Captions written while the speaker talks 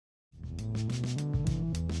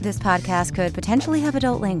This podcast could potentially have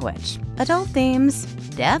adult language, adult themes,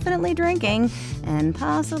 definitely drinking, and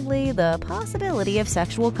possibly the possibility of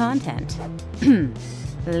sexual content.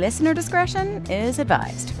 Listener discretion is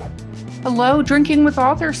advised. Hello, Drinking with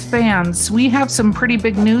Authors fans. We have some pretty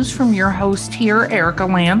big news from your host here, Erica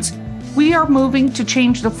Lance. We are moving to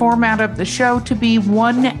change the format of the show to be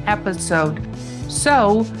one episode.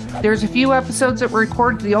 So there's a few episodes that were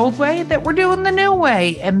recorded the old way that we're doing the new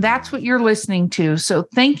way, and that's what you're listening to. So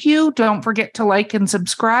thank you. Don't forget to like and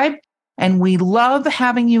subscribe, and we love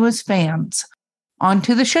having you as fans. On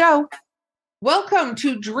to the show. Welcome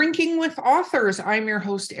to Drinking with Authors. I'm your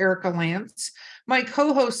host, Erica Lance. My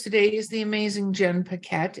co-host today is the amazing Jen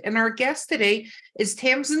Paquette, and our guest today is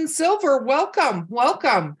Tamsin Silver.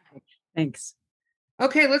 Welcome. Thanks.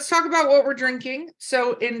 Okay, let's talk about what we're drinking.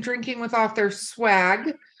 So in Drinking with Authors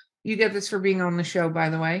swag, you get this for being on the show, by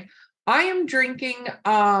the way. I am drinking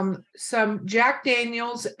some Jack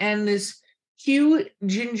Daniels and this Q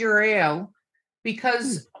ginger ale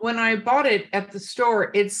because when I bought it at the store,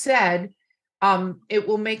 it said it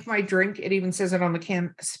will make my drink. It even says it on the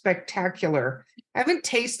can, spectacular. I haven't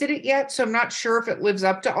tasted it yet, so I'm not sure if it lives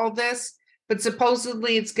up to all this, but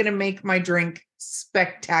supposedly it's going to make my drink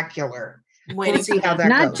spectacular. We'll see how that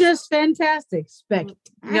Not goes. just fantastic, spectacular.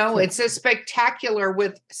 No, it says spectacular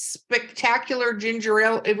with spectacular ginger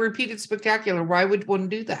ale. It repeated spectacular. Why would one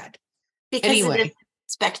do that? Because Anyway. it is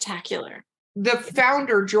spectacular. The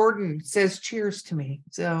founder, Jordan, says cheers to me.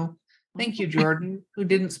 So thank you, Jordan, who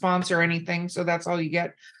didn't sponsor anything. So that's all you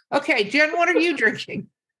get. Okay, Jen, what are you drinking?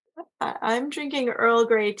 I'm drinking Earl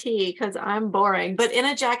Grey tea because I'm boring, but in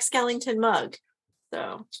a Jack Skellington mug.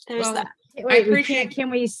 So there's Well, that. Wait, appreciate- can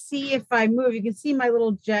we see if I move? You can see my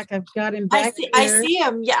little Jack. I've got him back I here. see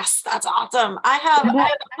him. Yes, that's awesome. I have a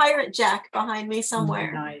pirate Jack behind me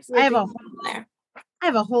somewhere. Nice. I have There.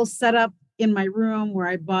 a whole setup in my room where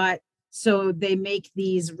I bought. So they make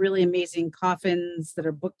these really amazing coffins that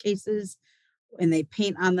are bookcases, and they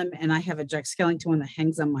paint on them. And I have a Jack Skellington one that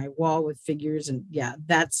hangs on my wall with figures. And yeah,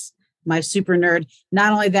 that's my super nerd.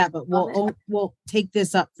 Not only that, but we'll take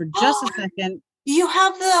this up for just a second. You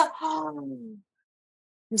have the. I'm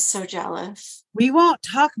so jealous. We won't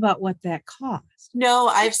talk about what that cost. No,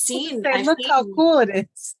 I've seen. Look how cool it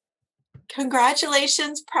is.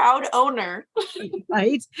 Congratulations, proud owner.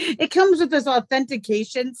 Right? It comes with this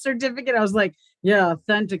authentication certificate. I was like, yeah,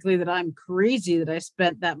 authentically that I'm crazy that I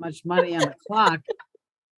spent that much money on a clock.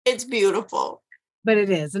 It's beautiful. But it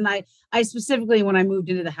is. And I specifically, when I moved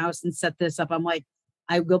into the house and set this up, I'm like,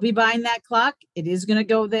 I will be buying that clock. It is going to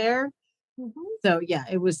go there. Mm-hmm. So yeah,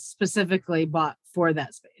 it was specifically bought for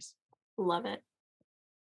that space. Love it.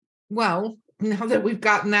 Well, now that we've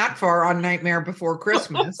gotten that far on Nightmare Before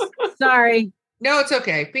Christmas. Sorry. No, it's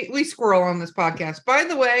okay. We squirrel on this podcast. By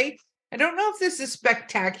the way, I don't know if this is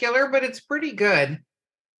spectacular, but it's pretty good.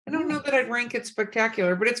 I don't know that I'd rank it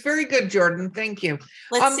spectacular, but it's very good, Jordan. Thank you.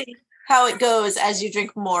 Let's see how it goes as you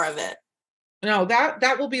drink more of it. No,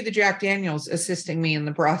 that will be the Jack Daniels assisting me in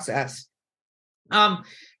the process.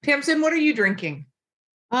 Tamsin, what are you drinking?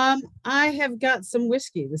 I have got some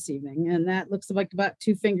whiskey this evening, and that looks like about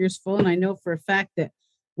 2 fingers full. And I know for a fact that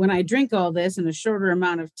when I drink all this in a shorter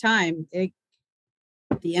amount of time, the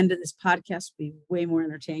end of this podcast will be way more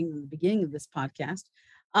entertaining than the beginning of this podcast.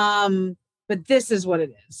 But this is what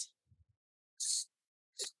it is.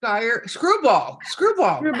 Screwball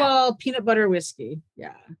Peanut butter whiskey.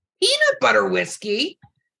 Yeah. Peanut butter whiskey.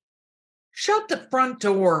 Shut the front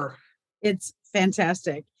door. It's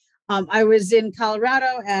fantastic. I was in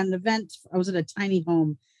Colorado at an event. I was at a tiny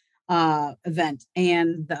home event,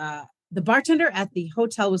 and the bartender at the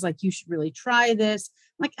hotel was like, "You should really try this."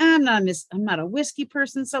 I'm like, I'm not a whiskey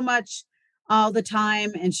person so much all the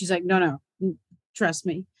time. And she's like, no, trust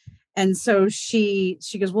me. And so she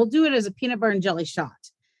goes, we'll do it as a peanut butter and jelly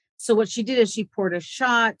shot. So what she did is she poured a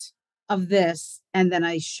shot of this and then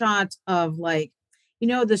a shot of the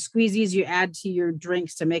squeezies you add to your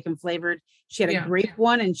drinks to make them flavored. She had a grape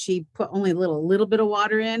one, and she put only a little bit of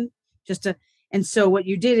water in and so what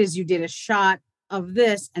you did is you did a shot of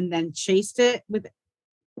this and then chased it with,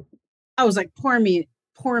 I was like, pour me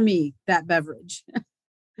that beverage.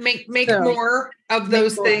 Make more of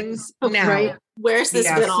those things now. Right? Where's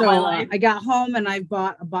this been all my life? I got home and I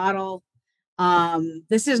bought a bottle.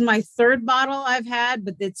 This is my 3rd bottle I've had,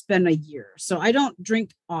 but it's been a year. So I don't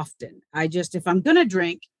drink often. If I'm going to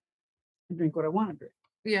drink, I drink what I want to drink.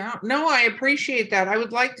 Yeah, no, I appreciate that. I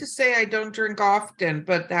would like to say I don't drink often,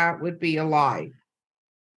 but that would be a lie.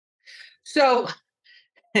 So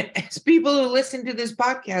as people who listen to this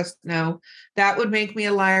podcast know, that would make me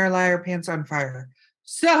a liar, pants on fire.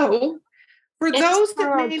 So for those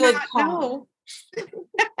that may not know,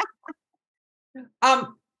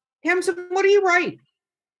 Tamsin, what do you write?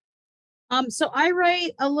 So I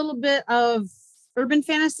write a little bit of urban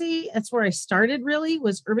fantasy. That's where I started, really,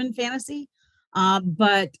 was urban fantasy.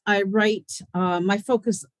 But I write, my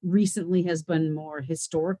focus recently has been more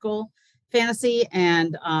historical fantasy.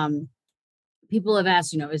 And people have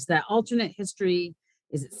asked, is that alternate history?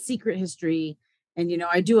 Is it secret history? And,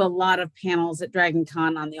 I do a lot of panels at Dragon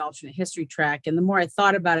Con on the alternate history track. And the more I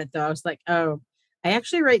thought about it, though, I was like, oh, I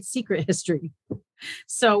actually write secret history.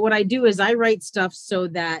 So what I do is I write stuff so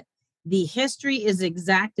that the history is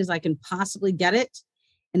exact as I can possibly get it.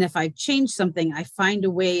 And if I've changed something, I find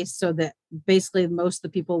a way so that basically most of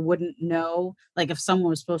the people wouldn't know. Like if someone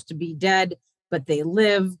was supposed to be dead, but they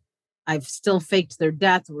live, I've still faked their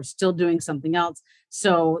death. We're still doing something else.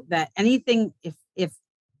 So that anything, if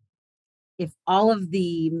all of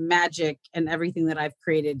the magic and everything that I've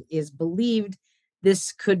created is believed,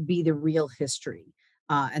 this could be the real history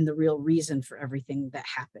and the real reason for everything that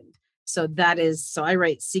happened. So I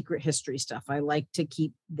write secret history stuff. I like to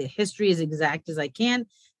keep the history as exact as I can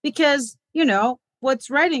because, what's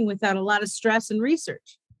writing without a lot of stress and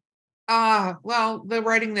research? Well, the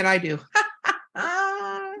writing that I do.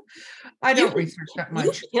 I don't research that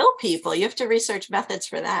much. You kill people. You have to research methods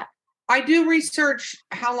for that. I do research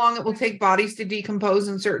how long it will take bodies to decompose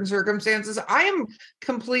in certain circumstances. I am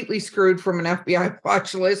completely screwed from an FBI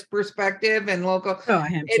watch list perspective and local. Oh, I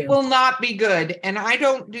am too. It will not be good. And I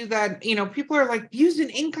don't do that. People are like, use an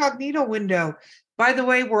incognito window. By the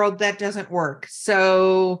way, world, that doesn't work.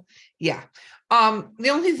 So yeah. The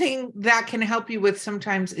only thing that can help you with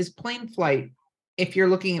sometimes is plane flight. If you're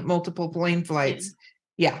looking at multiple plane flights,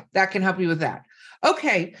 yeah, that can help you with that.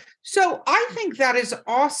 Okay. So I think that is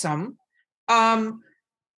awesome.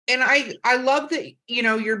 And I love that,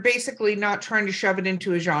 you're basically not trying to shove it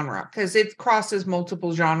into a genre because it crosses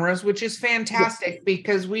multiple genres, which is fantastic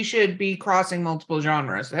because we should be crossing multiple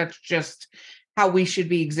genres. That's just how we should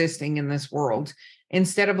be existing in this world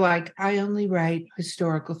instead of like, I only write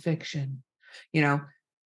historical fiction, Yeah,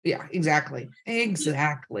 exactly.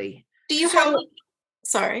 Exactly. Do you have,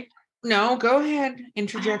 sorry. No, go ahead.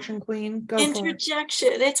 Interjection queen. Go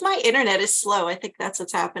Interjection. It's my internet is slow. I think that's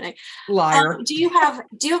what's happening. Liar. Do you have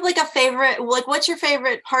like a favorite, like what's your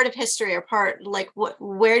favorite part of history or part, like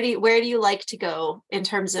where do you like to go in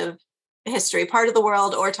terms of history, part of the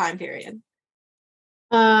world or time period?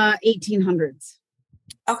 1800s.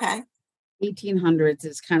 Okay. 1800s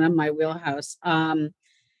is kind of my wheelhouse.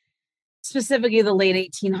 Specifically the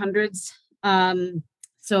late 1800s.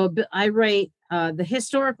 So I write, the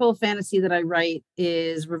historical fantasy that I write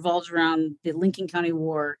revolves around the Lincoln County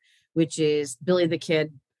War, which is Billy the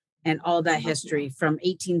Kid and all that history from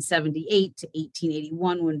 1878 to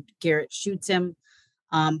 1881 when Garrett shoots him.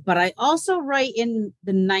 But I also write in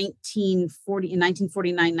the 1949,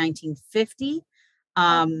 1950.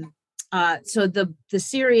 So the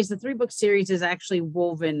series, the 3-book series is actually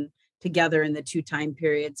woven together in the 2 time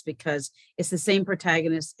periods because it's the same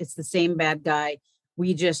protagonist, it's the same bad guy.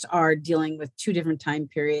 We just are dealing with 2 different time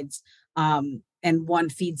periods, and one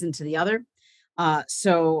feeds into the other.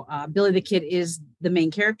 So Billy the Kid is the main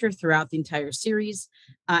character throughout the entire series,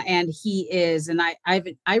 and he is, and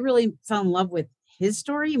I really fell in love with his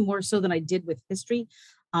story more so than I did with history.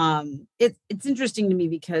 It's interesting to me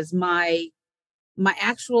because my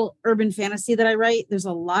actual urban fantasy that I write, there's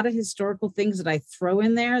a lot of historical things that I throw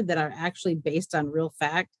in there that are actually based on real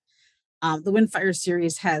fact. The Windfire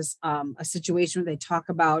series has a situation where they talk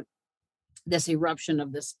about this eruption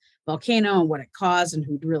of this volcano and what it caused and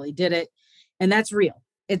who really did it. And that's real.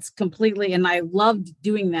 It's completely, and I loved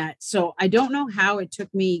doing that. So I don't know how it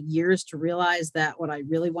took me years to realize that what I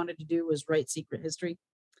really wanted to do was write secret history.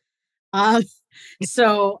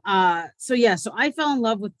 So I fell in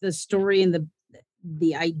love with the story and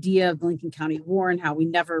the idea of the Lincoln County War and how we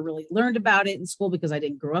never really learned about it in school because I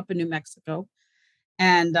didn't grow up in New Mexico.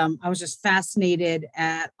 And I was just fascinated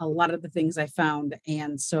at a lot of the things I found.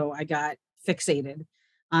 And so I got fixated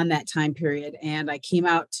on that time period. And I came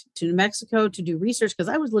out to New Mexico to do research because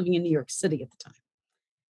I was living in New York City at the time.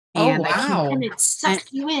 And wow. And it sucked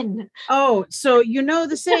you in. Oh, so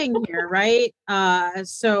the saying here, right?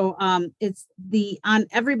 It's on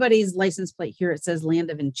everybody's license plate here, it says Land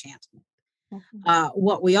of Enchantment.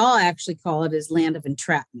 What we all actually call it is Land of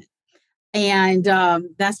Entrapment. And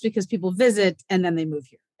that's because people visit and then they move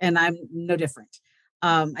here. And I'm no different.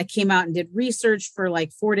 I came out and did research for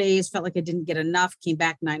like 4 days, felt like I didn't get enough, came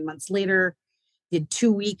back 9 months later, did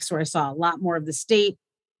 2 weeks where I saw a lot more of the state.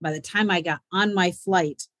 By the time I got on my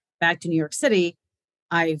flight back to New York City,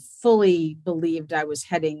 I fully believed I was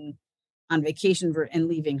heading on vacation and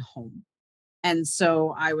leaving home. And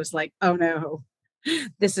so I was like, oh no,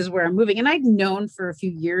 this is where I'm moving. And I'd known for a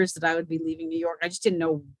few years that I would be leaving New York. I just didn't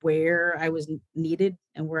know where I was needed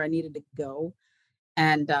and where I needed to go.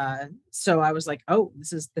 And so I was like, oh,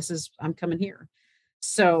 this is I'm coming here.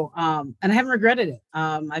 So and I haven't regretted it.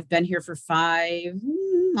 I've been here for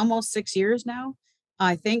almost 6 years now.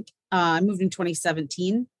 I think I moved in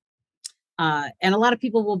 2017. And a lot of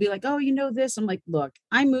people will be like, oh, you know this. I'm like, look,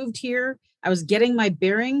 I moved here. I was getting my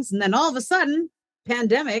bearings, and then all of a sudden,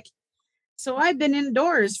 pandemic. So I've been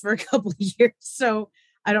indoors for a couple of years. So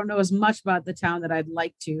I don't know as much about the town that I'd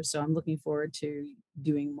like to. So I'm looking forward to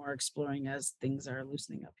doing more exploring as things are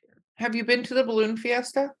loosening up here. Have you been to the balloon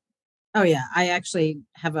fiesta? Oh yeah, I actually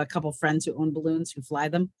have a couple friends who own balloons who fly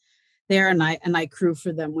them there, and I crew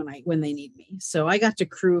for them when they need me. So I got to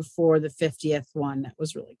crew for the 50th one. That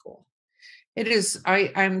was really cool. It is.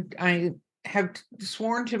 I have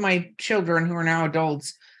sworn to my children who are now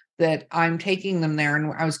adults that I'm taking them there,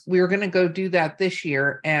 and we were going to go do that this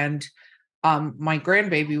year. And my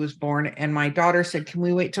grandbaby was born, and my daughter said, "Can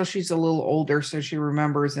we wait till she's a little older so she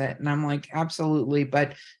remembers it?" And I'm like, "Absolutely!"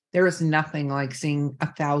 But there is nothing like seeing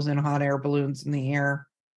 1,000 hot air balloons in the air.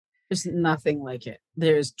 There's nothing like it.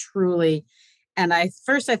 There's truly, and I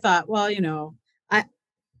thought, well,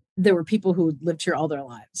 there were people who lived here all their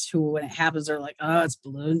lives who, when it happens, are like, oh, it's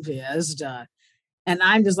balloon fiesta. And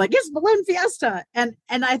I'm just like, it's balloon fiesta. And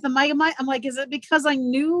I thought, I'm like, is it because I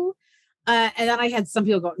knew? And then I had some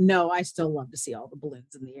people go, no, I still love to see all the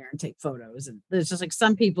balloons in the air and take photos. And there's just like,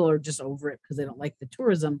 some people are just over it because they don't like the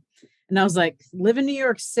tourism. And I was like, live in New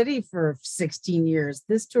York City for 16 years.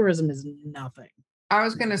 This tourism is nothing. I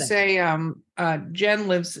was going to say, Jen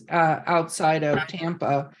lives outside of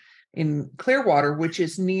Tampa in Clearwater, which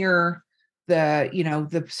is near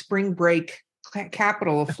the spring break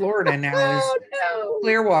capital of Florida now is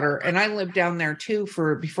Clearwater. And I lived down there too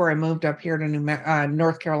before I moved up here to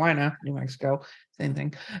North Carolina, New Mexico, same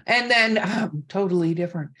thing. And then totally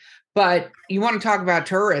different. But you want to talk about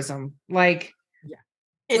tourism, like,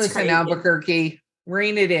 it's listen, crazy. Albuquerque,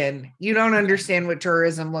 rein it in. You don't understand what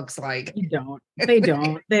tourism looks like. You don't. They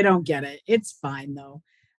don't get it. It's fine though.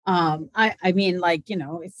 I mean, like,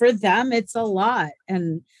 for them it's a lot,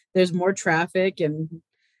 and there's more traffic, and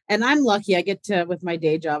I'm lucky. I get to, with my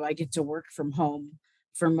day job, I get to work from home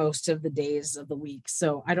for most of the days of the week.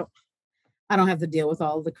 So I don't have to deal with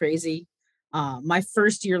all the crazy. My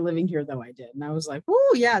first year living here though, I did. And I was like,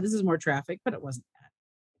 oh yeah, this is more traffic, but it wasn't that.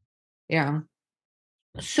 Yeah.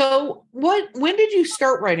 So when did you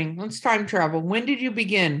start writing? Let's time travel. When did you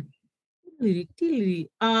begin?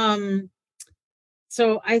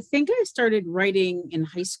 So I think I started writing in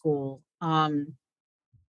high school.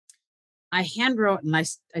 I hand wrote, and I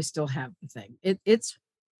still have the thing. It's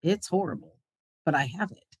horrible, but I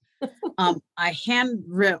have it. I hand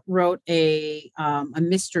wrote a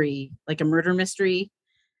mystery, like a murder mystery.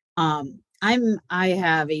 I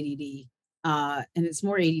have ADD, and it's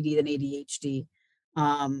more ADD than ADHD.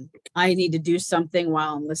 I need to do something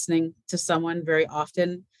while I'm listening to someone very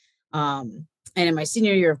often. And in my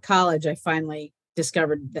senior year of college, I finally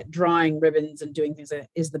discovered that drawing ribbons and doing things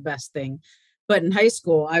is the best thing. But in high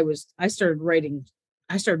school, I started writing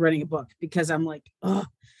a book because I'm like, oh,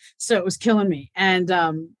 so it was killing me. And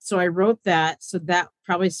so I wrote that. So that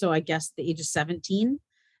probably, so I guess the age of 17.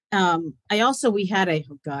 We had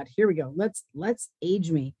oh God, here we go. Let's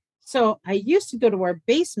age me. So I used to go to our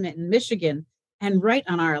basement in Michigan and write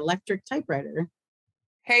on our electric typewriter.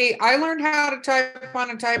 Hey, I learned how to type on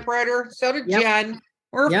a typewriter. So did Jen.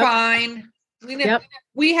 We're fine.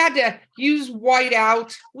 We had to use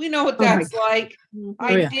whiteout. We know what that's like.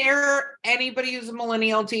 I dare anybody who's a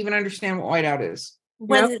millennial to even understand what whiteout is.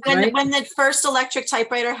 When the first electric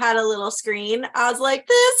typewriter had a little screen, I was like,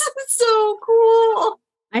 this is so cool.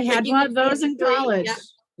 I had one of those in college.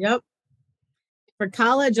 Yep. For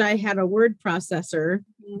college, I had a word processor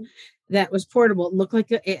that was portable. It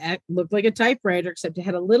looked like a typewriter, except it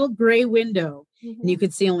had a little gray window, and you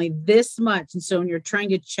could see only this much. And so when you're trying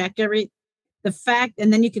to check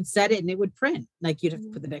and then you could set it and it would print. Like you'd have to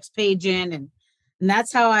put the next page in, and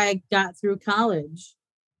that's how I got through college.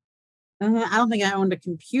 I don't think I owned a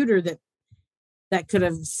computer that could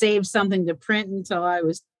have saved something to print until I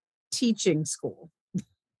was teaching school.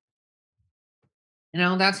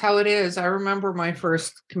 That's how it is. I remember my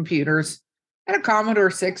first computers. I had a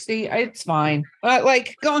Commodore 60. It's fine.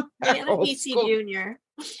 Like going back old PC school. Junior.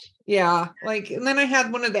 Yeah. And then I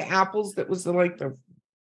had one of the Apples that was the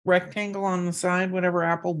rectangle on the side, whatever,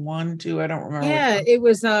 Apple 1, 2, I don't remember. Yeah, it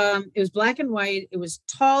was black and white. It was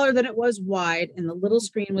taller than it was wide, and the little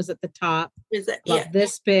screen was at the top.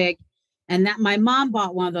 This big. And that my mom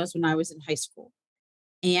bought one of those when I was in high school.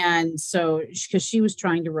 And so, because she was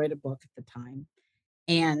trying to write a book at the time.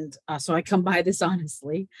 And so I come by this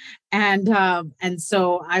honestly. And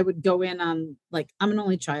so I would go in on, like, I'm an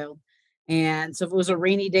only child. And so if it was a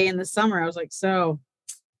rainy day in the summer, I was like, so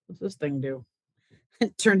what's this thing do?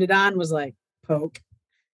 Turned it on, was like, poke.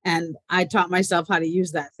 And I taught myself how to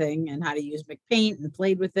use that thing and how to use McPaint and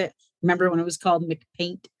played with it. Remember when it was called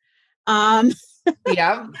McPaint?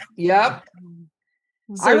 Yep.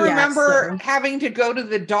 So, I remember having to go to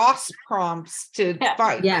the DOS prompts to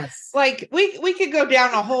find. Yes. Like we could go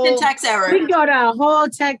down a whole syntax error. We could go down a whole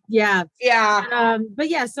tech. Yeah. Yeah. But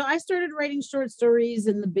yeah, so I started writing short stories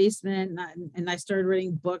in the basement, and I started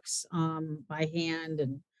writing books by hand.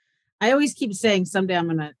 And I always keep saying someday I'm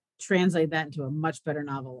going to translate that into a much better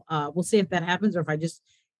novel. We'll see if that happens, or if I just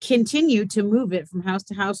continue to move it from house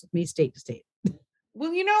to house with me, state to state.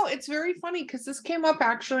 Well, it's very funny because this came up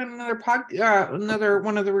actually in another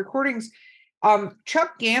one of the recordings.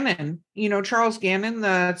 Chuck Gannon, Charles Gannon,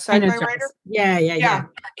 the sci-fi writer. Yeah.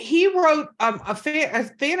 He wrote a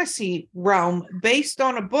fantasy realm based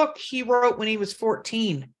on a book he wrote when he was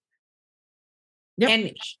 14. Yep.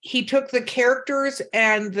 And he took the characters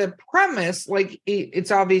and the premise, like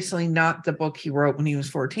it's obviously not the book he wrote when he was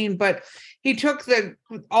 14, but he took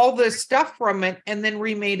all the stuff from it and then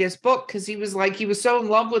remade his book because he was so in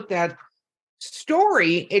love with that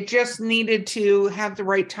story. It just needed to have the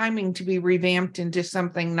right timing to be revamped into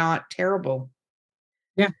something not terrible.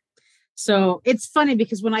 Yeah. So it's funny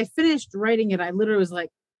because when I finished writing it, I literally was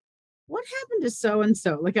like, what happened to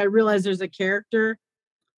so-and-so? Like, I realized there's a character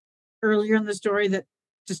earlier in the story that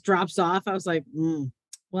just drops off. I was like, we'll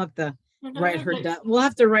have to write her death. We'll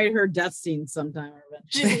have to write her death scene sometime.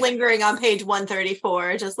 She's lingering on page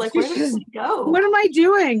 134, just like, where did she go? What am I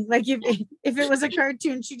doing? Like, if it was a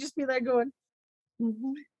cartoon, she'd just be there going,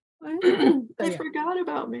 they forgot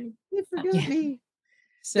about me. They forgot me.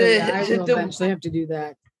 So I will eventually have to do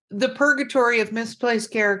that. The Purgatory of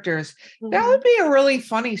Misplaced Characters. That would be a really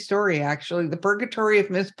funny story, actually. The Purgatory of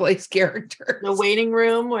Misplaced Characters. The waiting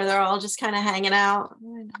room where they're all just kind of hanging out.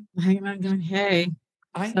 Hanging out going, hey.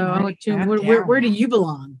 Where do you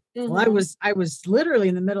belong? Well, I was literally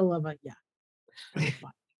in the middle of I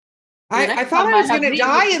thought I was going to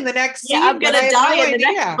die in the next scene. Yeah, I'm going to die in the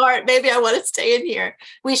next part. Maybe I want to stay in here.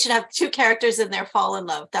 We should have two characters in there fall in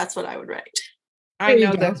love. That's what I would write. I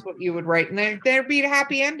know that's what you would write. And there'd be a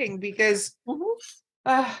happy ending because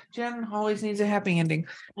Jen always needs a happy ending.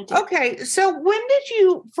 Okay, so when did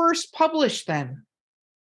you first publish then?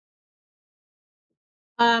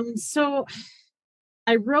 So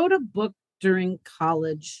I wrote a book during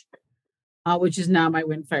college, which is now my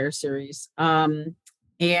Windfire series. And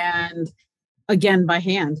again, by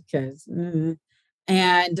hand, because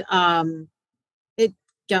it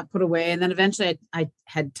got put away. And then eventually I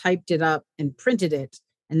had typed it up and printed it.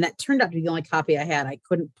 And that turned out to be the only copy I had. I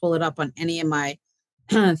couldn't pull it up on any of my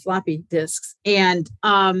floppy disks. And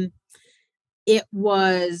it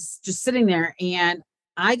was just sitting there. And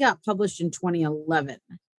I got published in 2011.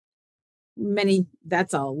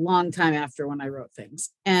 That's a long time after when I wrote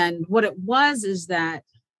things. And what it was is that,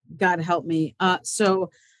 God help me.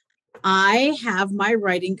 So I have my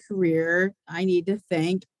writing career. I need to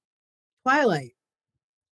thank Twilight.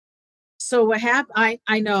 So what happened?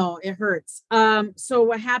 I know it hurts. So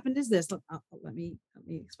what happened is this. Let me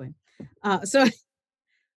explain. So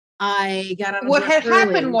I got out of what work had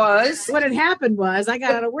early. What had happened was I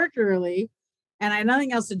got out of work early, and I had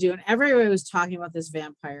nothing else to do, and everybody was talking about this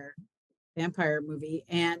vampire movie,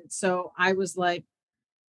 and so I was like,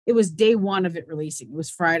 it was day one of it releasing. It was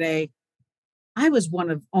Friday. I was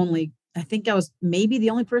I think I was maybe the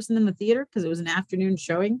only person in the theater because it was an afternoon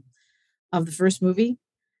showing of the first movie.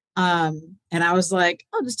 And I was like,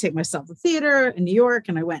 I'll just take myself to the theater in New York.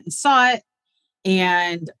 And I went and saw it.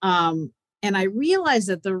 And I realized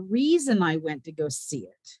that the reason I went to go see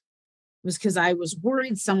it was because I was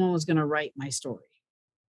worried someone was going to write my story.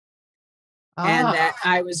 And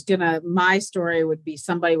that my story would be,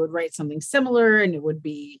 somebody would write something similar, and it would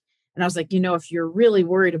be, and I was like, if you're really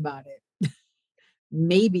worried about it,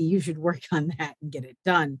 maybe you should work on that and get it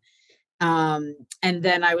done. And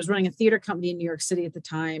then I was running a theater company in New York City at the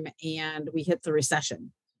time, and we hit the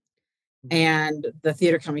recession, and the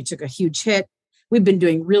theater company took a huge hit. We've been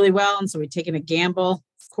doing really well. And so we'd taken a gamble,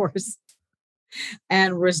 of course,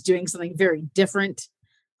 and was doing something very different.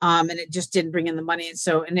 And it just didn't bring in the money.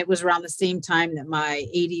 And it was around the same time that my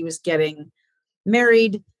AD was getting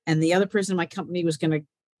married, and the other person in my company was going to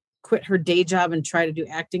quit her day job and try to do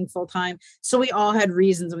acting full time. So we all had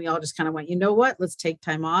reasons, and we all just kind of went, you know what, let's take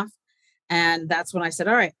time off. And that's when I said,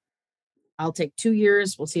 all right, I'll take 2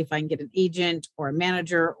 years. We'll see if I can get an agent or a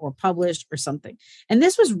manager or published or something. And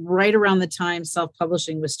this was right around the time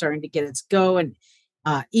self-publishing was starting to get its go. And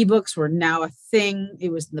Ebooks were now a thing.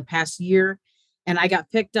 It was in the past year. And I got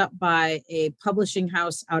picked up by a publishing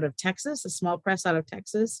house out of Texas, a small press out of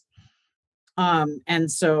Texas.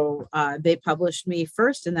 And so they published me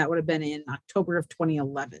first, and that would have been in October of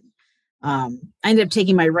 2011. I ended up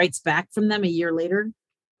taking my rights back from them a year later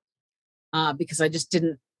because I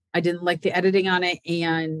didn't like the editing on it,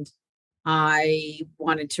 and I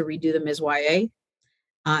wanted to redo them as YA.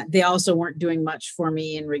 They also weren't doing much for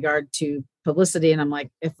me in regard to publicity. And I'm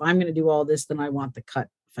like, if I'm going to do all this, then I want the cut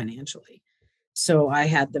financially. So I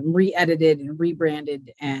had them re-edited and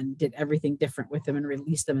rebranded and did everything different with them and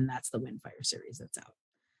released them. And that's the Windfire series that's out.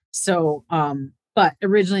 So, but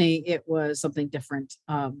originally it was something different.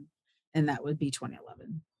 And that would be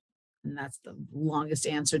 2011. And that's the longest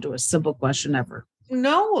answer to a simple question ever.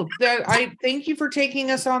 No, I thank you for taking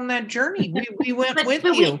us on that journey. We went with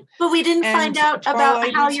you. But we didn't find out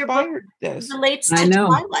Twilight about how your book this. relates to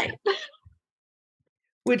Twilight.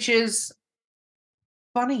 Which is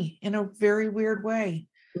funny in a very weird way.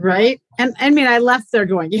 Right. And I mean, I left there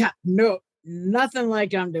going, yeah, no, nothing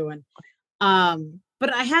like I'm doing.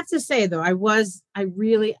 But I have to say though, I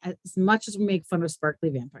really, as much as we make fun of sparkly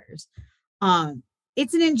vampires,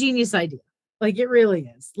 it's an ingenious idea. Like it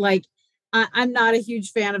really is. Like I'm not a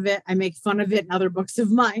huge fan of it. I make fun of it in other books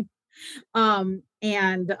of mine. But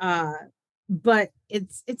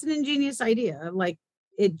it's an ingenious idea. Like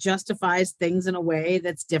it justifies things in a way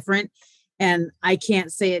that's different. And I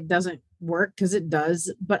can't say it doesn't work because it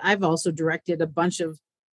does, but I've also directed a bunch of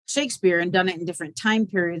Shakespeare and done it in different time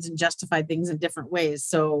periods and justified things in different ways.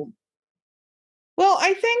 So, well,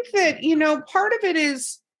 I think that, part of it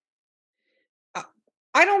is,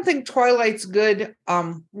 I don't think Twilight's good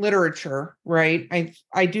literature, right?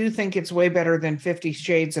 I do think it's way better than 50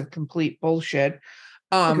 Shades of Complete Bullshit.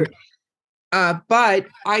 But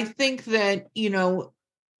I think that,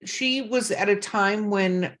 she was at a time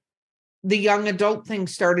when the young adult thing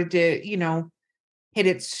started to, hit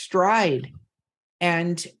its stride.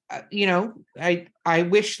 And, I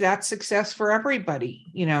wish that success for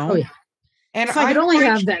everybody, Oh, yeah. And if I could only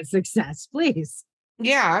have that success, please.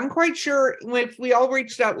 Yeah, I'm quite sure if we all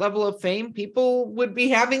reached that level of fame, people would be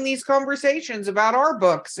having these conversations about our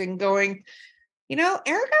books and going,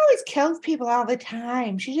 Erica always kills people all the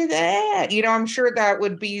time. She did that. I'm sure that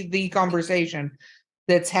would be the conversation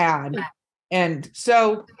that's had. And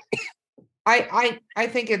so I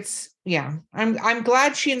think it's, I'm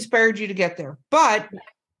glad she inspired you to get there. But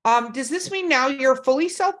does this mean now you're fully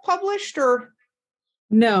self-published or?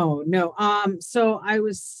 No. So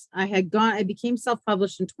I became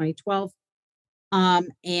self-published in 2012.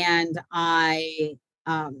 And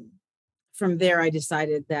from there, I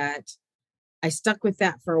decided that I stuck with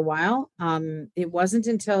that for a while. It wasn't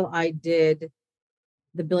until I did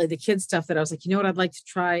the Billy the Kid stuff that I was like, you know what, I'd like to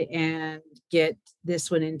try and get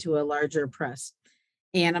this one into a larger press.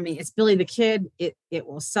 And I mean, it's Billy the Kid. It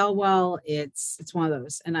will sell well. It's one of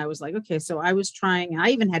those. And I was like, okay. So I was trying. I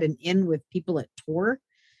even had an in with people at Tor,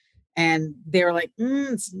 and they were like,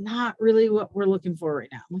 it's not really what we're looking for right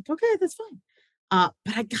now. I'm like, okay, that's fine.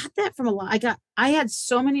 But I got that from a lot. I had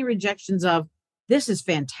so many rejections of this is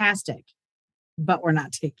fantastic, but we're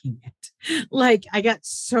not taking it. Like I got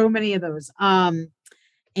so many of those.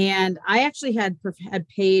 And I actually had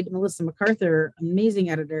paid Melissa MacArthur, amazing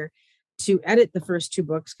editor, to edit the first two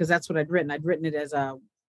books because that's what I'd written. I'd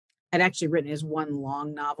actually written it as one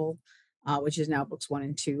long novel, which is now books 1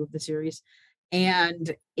 and 2 of the series.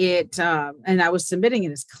 And and I was submitting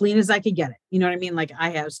it as clean as I could get it. You know what I mean? Like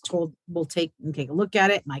I was told, we'll take a look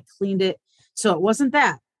at it, and I cleaned it. So it wasn't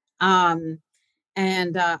that. And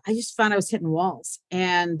I just found I was hitting walls.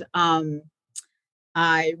 And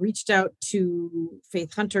I reached out to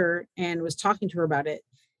Faith Hunter and was talking to her about it.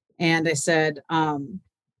 And I said,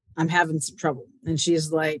 I'm having some trouble. And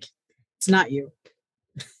she's like, it's not you.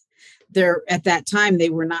 At that time, they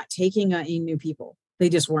were not taking any new people. They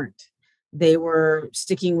just weren't. They were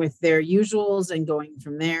sticking with their usuals and going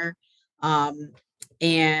from there. And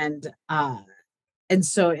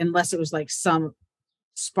so unless it was like some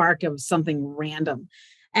spark of something random.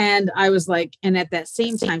 And I was like, and at that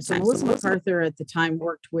same time, so Melissa MacArthur at the time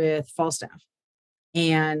worked with Falstaff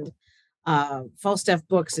and Falstaff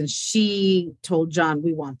Books. And she told John,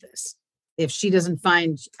 we want this. If she doesn't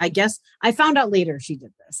find, I guess I found out later she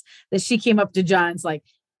did this, that she came up to John and's like,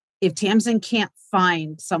 if Tamsin can't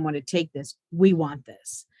find someone to take this, we want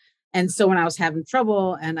this. And so when I was having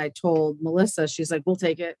trouble and I told Melissa, she's like, we'll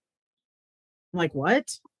take it. I'm like, what?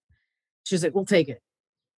 She's like, we'll take it.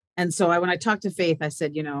 And so when I talked to Faith, I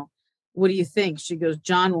said, what do you think? She goes,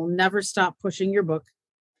 John will never stop pushing your book.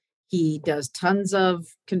 He does tons of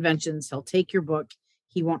conventions. He'll take your book.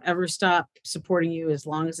 He won't ever stop supporting you as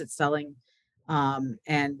long as it's selling.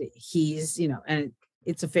 And he's, and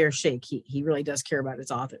it's a fair shake. He really does care about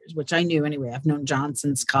his authors, which I knew anyway. I've known John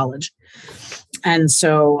since college. And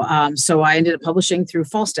so I ended up publishing through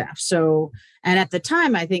Falstaff. So, and at the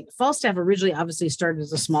time, I think Falstaff originally obviously started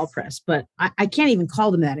as a small press, but I can't even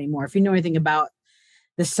call them that anymore. If you know anything about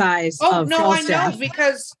the size of no, Falstaff. I know,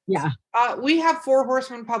 because we have Four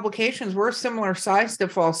Horsemen Publications. We're similar size to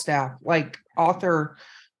Falstaff, like author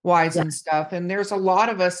wise and stuff. And there's a lot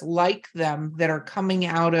of us like them that are coming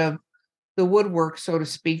out of the woodwork, so to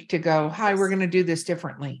speak, to go, hi, we're going to do this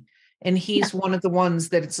differently. And he's one of the ones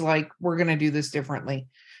that it's like, we're going to do this differently.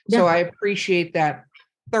 So I appreciate that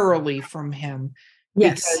thoroughly from him.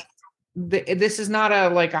 Yes. Because this is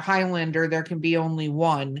not like a Highlander. There can be only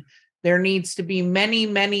one. There needs to be many,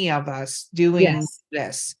 many of us doing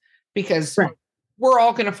this, because we're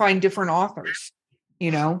all going to find different authors,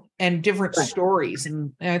 and different stories.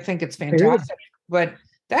 And I think it's fantastic. But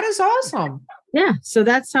that is awesome. Yeah. So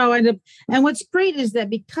that's how I ended up. And what's great is that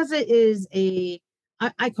because it is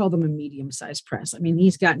I call them a medium-sized press. I mean,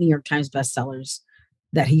 he's got New York Times bestsellers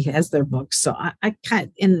that he has their books. So I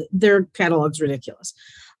kind and their catalog's ridiculous.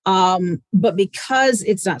 But because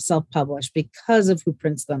it's not self-published, because of who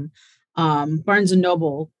prints them, Barnes and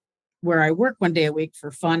Noble, where I work one day a week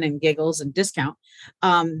for fun and giggles and discount,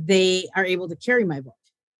 they are able to carry my book.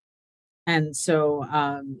 And so,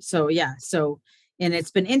 and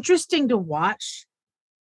it's been interesting to watch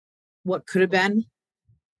what could have been.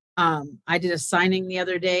 I did a signing the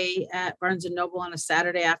other day at Barnes and Noble on a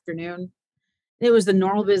Saturday afternoon. It was the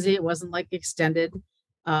normal busy. It wasn't like extended,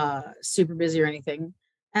 super busy or anything.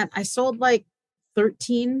 And I sold like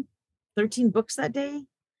 13 books that day.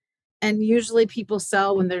 And usually people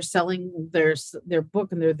sell when they're selling their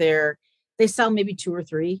book and they're there, they sell maybe 2 or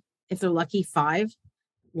 3. If they're lucky, 5.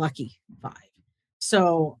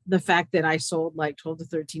 So the fact that I sold like 12 to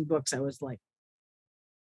 13 books, I was like,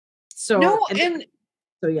 And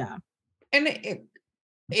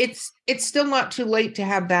it's still not too late to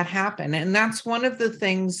have that happen. And that's one of the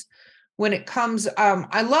things when it comes,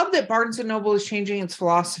 I love that Barnes and Noble is changing its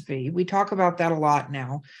philosophy. We talk about that a lot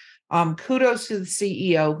now. Kudos to the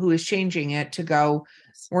CEO who is changing it to go,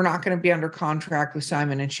 we're not going to be under contract with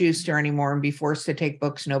Simon and Schuster anymore and be forced to take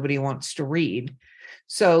books nobody wants to read.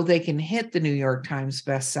 So they can hit the New York Times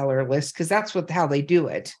bestseller list, because that's how they do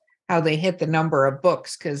it, how they hit the number of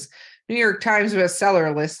books, because New York Times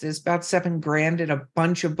bestseller list is about $7,000 and a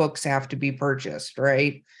bunch of books have to be purchased,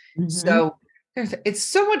 right? Mm-hmm. So it's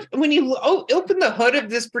so much. When you open the hood of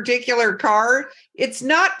this particular car, it's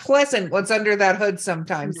not pleasant what's under that hood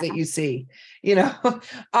sometimes that you see,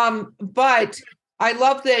 but I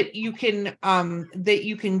love that you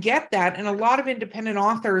can get that. And a lot of independent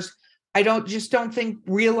authors, I don't think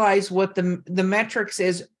realize what the metrics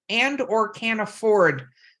is and or can afford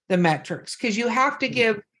the metrics, because you have to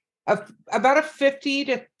give about a 50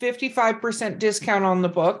 to 55% discount on the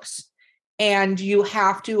books, and you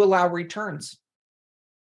have to allow returns.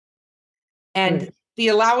 And the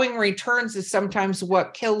allowing returns is sometimes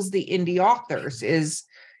what kills the indie authors is,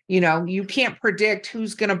 you can't predict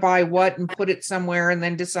who's going to buy what and put it somewhere and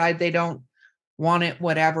then decide they don't want it,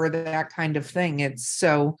 whatever, that kind of thing. It's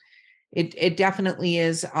so it definitely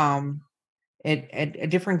is a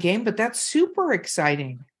different game, but that's super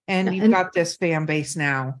exciting. And you've got this fan base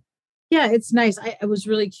now. Yeah, it's nice. I was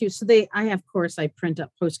really cute. So I print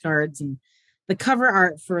up postcards, and the cover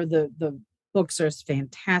art for the books are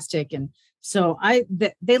fantastic. And so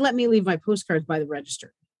they let me leave my postcards by the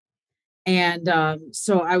register. And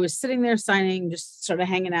so I was sitting there signing, just sort of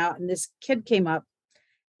hanging out. And this kid came up,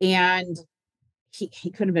 and he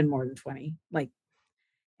could have been more than 20,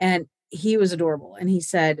 and he was adorable. And he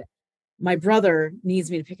said, my brother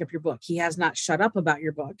needs me to pick up your book. He has not shut up about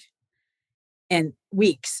your book in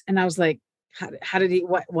weeks. And I was like, how did he,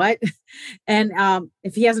 what? And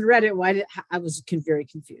if he hasn't read it, I was very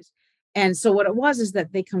confused. And so what it was is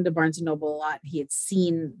that they come to Barnes and Noble a lot. He had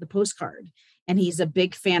seen the postcard, and he's a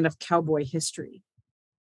big fan of cowboy history.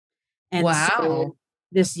 And so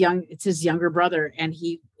it's his younger brother, and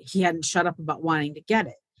he hadn't shut up about wanting to get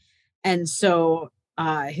it. And so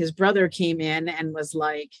his brother came in and was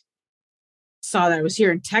like, saw that I was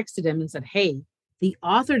here and texted him and said, hey, the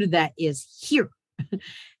author to that is here.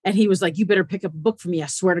 And he was like, you better pick up a book for me, I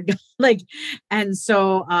swear to God. And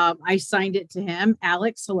so I signed it to him.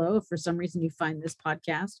 Alex, hello. If for some reason you find this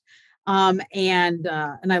podcast, And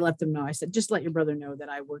I let them know. I said, just let your brother know that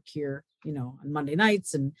I work here, on Monday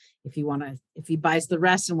nights. And if he buys the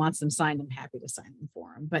rest and wants them signed, I'm happy to sign them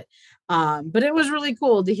for him. But it was really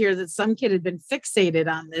cool to hear that some kid had been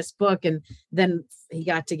fixated on this book, and then he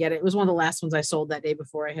got to get it. It was one of the last ones I sold that day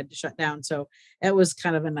before I had to shut down. So it was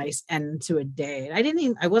kind of a nice end to a day.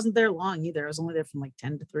 And I wasn't there long either. I was only there from like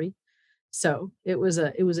 10 to 3. So it was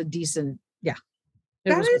a decent, yeah.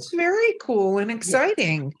 That is cool. Very cool and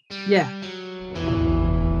exciting. Yeah.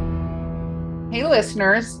 Hey,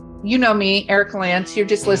 listeners, you know me, Erica Lance. You're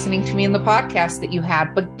just listening to me in the podcast that you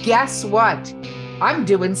had. But guess what? I'm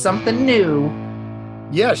doing something new.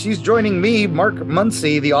 Yeah, she's joining me, Mark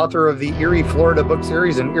Muncy, the author of the Erie, Florida book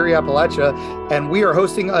series in Erie, Appalachia. And we are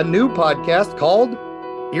hosting a new podcast called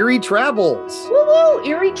Erie Travels. Woo-woo!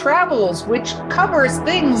 Erie Travels, which covers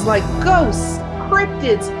things like ghosts,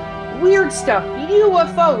 cryptids, weird stuff,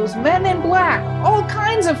 UFOs, men in black, all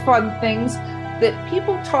kinds of fun things that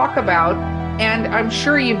people talk about, and I'm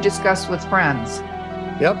sure you've discussed with friends.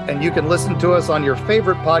 Yep, and you can listen to us on your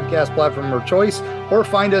favorite podcast platform of choice, or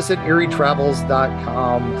find us at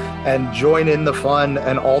erietravels.com and join in the fun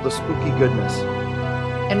and all the spooky goodness.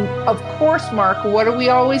 And of course, Mark, what do we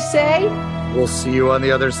always say? We'll see you on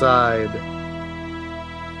the other side.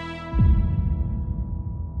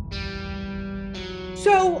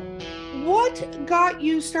 So, what got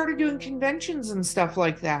you started doing conventions and stuff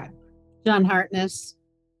like that? John Hartness.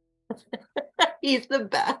 He's the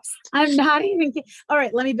best. I'm not even kidding. All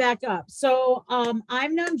right, let me back up. So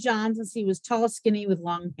I've known John since he was tall, skinny with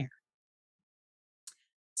long hair.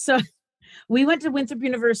 So we went to Winthrop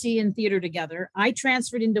University in theater together. I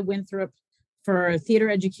transferred into Winthrop for theater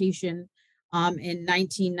education in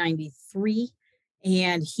 1993.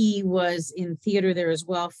 And he was in theater there as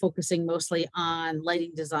well, focusing mostly on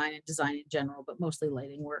lighting design and design in general, but mostly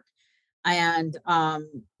lighting work. And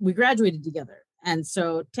we graduated together. And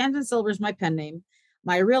so Tamsin Silver is my pen name.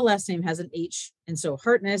 My real last name has an H. And so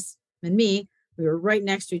Hartness and me, we were right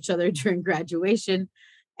next to each other during graduation.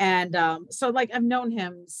 And so like I've known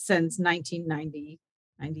him since 1990,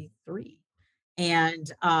 93.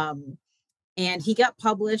 And he got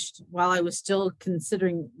published while I was still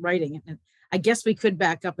considering writing it. And I guess we could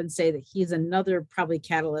back up and say that he's another probably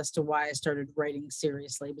catalyst to why I started writing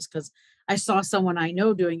seriously, was because I saw someone I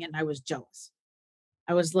know doing it and I was jealous.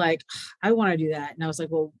 I was like, I want to do that. And I was like,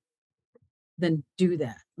 well, then do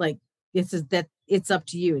that. Like, it's up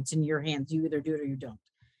to you. It's in your hands. You either do it or you don't.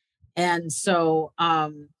 And so,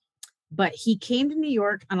 but he came to New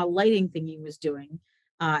York on a lighting thing he was doing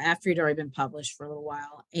after he'd already been published for a little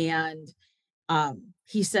while. And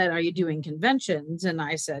he said, are you doing conventions? And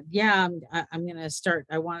I said, yeah, I'm going to start.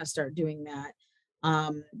 I want to start doing that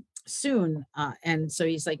soon. And so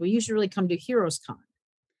he's like, well, you should really come to Heroes Con.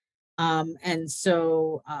 And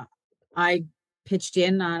so I pitched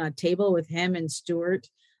in on a table with him and Stuart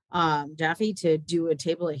Jaffe to do a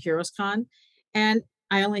table at Heroes Con. And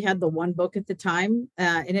I only had the one book at the time,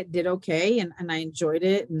 and it did okay. And I enjoyed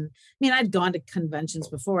it. And I mean, I'd gone to conventions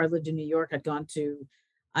before. I lived in New York. I'd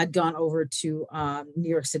gone over to New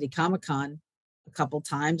York City Comic-Con a couple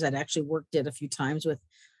times. I'd actually worked it a few times with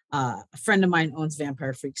a friend of mine owns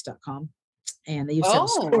vampirefreaks.com. And they used to have a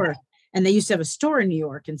store. And they used to have a store in New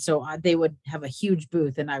York. And so they would have a huge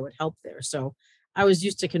booth and I would help there. So I was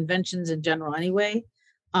used to conventions in general anyway.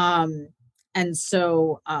 And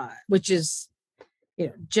so, which is,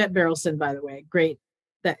 Jet Barrelson, by the way, great.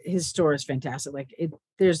 That his store is fantastic. Like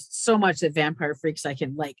there's so much that Vampire Freaks I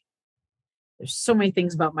can like. There's so many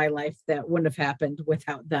things about my life that wouldn't have happened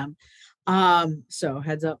without them. So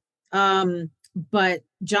heads up. But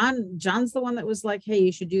John's the one that was like, hey,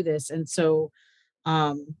 you should do this. And so,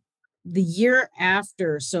 the year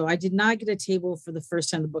after, so I did not get a table for the first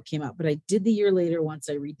time the book came out, but I did the year later once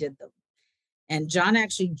I redid them. And John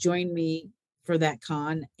actually joined me for that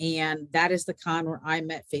con, and that is the con where I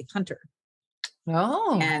met Faith Hunter.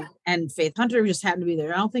 Oh, and Faith Hunter just happened to be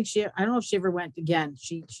there. I don't know if she ever went again.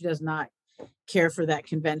 She does not care for that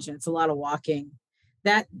convention. It's a lot of walking.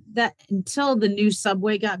 That until the new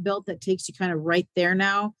subway got built that takes you kind of right there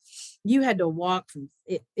now, you had to walk from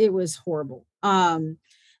it. It was horrible.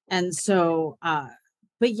 And so,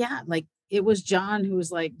 but yeah, like it was John who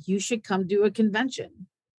was like, you should come do a convention.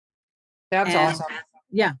 That's awesome.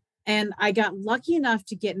 Yeah. And I got lucky enough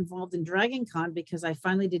to get involved in Dragon Con because I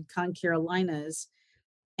finally did Con Carolinas,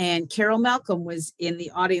 and Carol Malcolm was in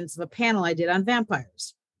the audience of a panel I did on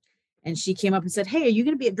vampires. And she came up and said, hey, are you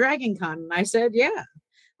going to be at Dragon Con? And I said, yeah,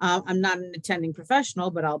 I'm not an attending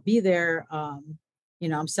professional, but I'll be there.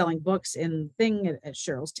 I'm selling books in the thing at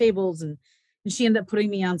Cheryl's tables, and she ended up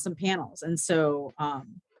putting me on some panels. And so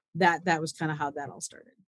that was kind of how that all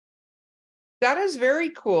started. That is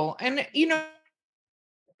very cool. And,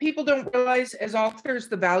 people don't realize as authors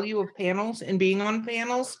the value of panels and being on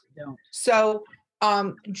panels. Don't. So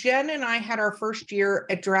Jen and I had our first year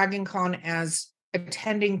at Dragon Con as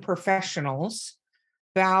attending professionals.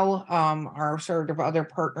 Val, our sort of other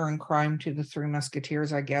partner in crime to the Three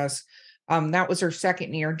Musketeers, I guess. That was her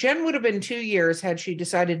second year. Jen would have been 2 years had she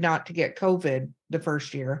decided not to get COVID the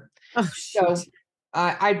first year. Oh, So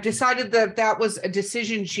I decided that was a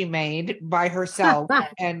decision she made by herself.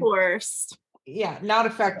 And Of course. yeah, not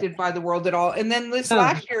affected by the world at all. And then this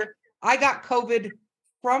last year, I got COVID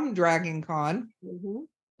from Dragon Con. Mm-hmm.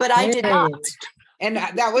 But I did not. And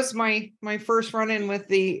that was my first run-in with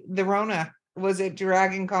the Rona, was at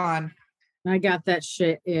Dragon Con. I got that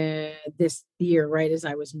shit this year, right as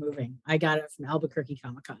I was moving. I got it from Albuquerque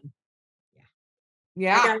Comic Con.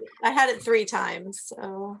 Yeah. I had it 3 times.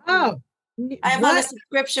 So I am what? on a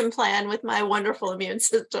subscription plan with my wonderful immune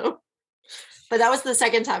system. But that was the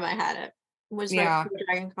second time I had it. Was right before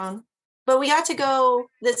Dragon Con. But we got to go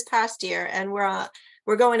this past year, and we're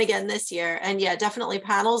going again this year. And yeah, definitely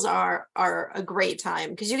panels are a great time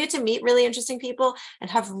because you get to meet really interesting people and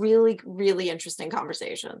have really, really interesting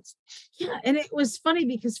conversations. Yeah, and it was funny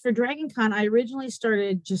because for Dragon Con, I originally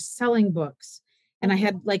started just selling books, and I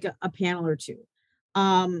had like a panel or two.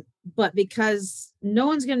 But because no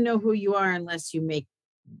one's going to know who you are unless you make,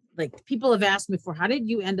 like, people have asked me before, how did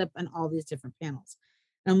you end up on all these different panels?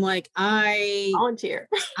 And I'm like, I volunteer.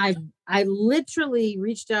 I literally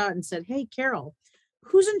reached out and said, hey, Carol,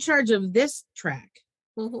 who's in charge of this track?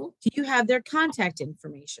 Mm-hmm. Do you have their contact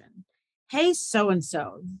information? Hey,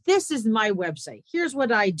 so-and-so, this is my website. Here's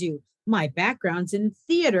what I do. My background's in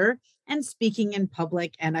theater and speaking in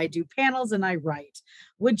public, and I do panels and I write.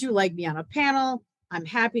 Would you like me on a panel? I'm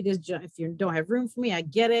happy to join. If you don't have room for me, I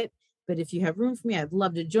get it. But if you have room for me, I'd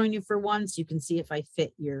love to join you for one, so you can see if I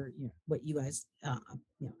fit your, what you guys,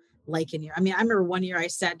 like in your. I mean, I remember one year I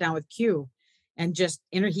sat down with Q, and just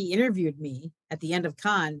he interviewed me at the end of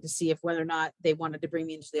con to see if whether or not they wanted to bring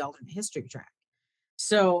me into the alternate history track.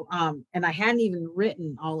 So, and I hadn't even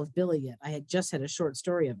written all of Billy yet. I had just had a short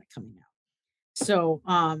story of it coming out. So,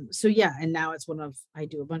 yeah, and now it's I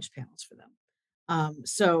do a bunch of panels for them.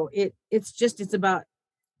 So it's about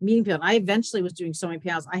meeting people. I eventually was doing so many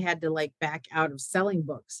panels, I had to like back out of selling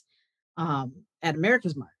books at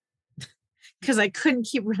America's Mart because I couldn't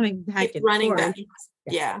keep running back and forth. Back.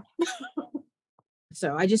 Yeah.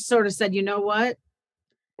 So I just sort of said, you know what?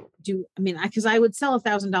 Because I would sell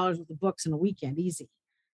 $1,000 worth of books in a weekend, easy.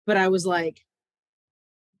 But I was like,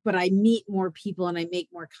 but I meet more people and I make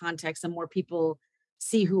more contacts and more people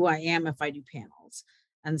see who I am if I do panels.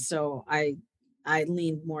 And so I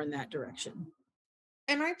leaned more in that direction.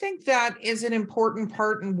 And I think that is an important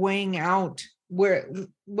part in weighing out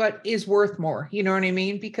what is worth more. You know what I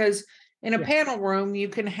mean? Because in a panel room, you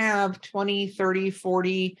can have 20, 30,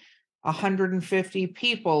 40, 150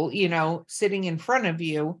 people, sitting in front of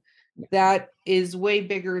you. That is way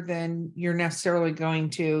bigger than you're necessarily going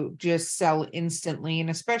to just sell instantly. And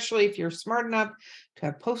especially if you're smart enough to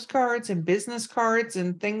have postcards and business cards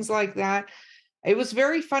and things like that. It was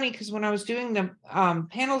very funny because when I was doing the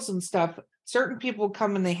panels and stuff, certain people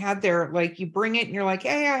come and they had their, like, you bring it and you're like,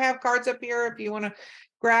 hey, I have cards up here if you want to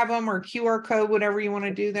grab them, or QR code, whatever you want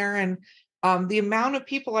to do there. And the amount of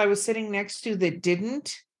people I was sitting next to that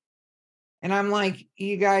didn't. And I'm like,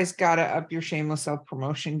 you guys got to up your shameless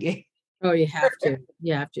self-promotion game. Oh, you have to.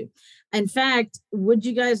 You have to. In fact, would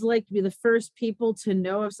you guys like to be the first people to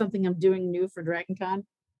know of something I'm doing new for Dragon Con?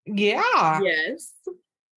 Yeah. Yes.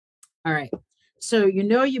 All right. So,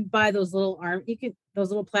 you buy those little those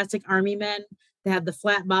little plastic army men that have the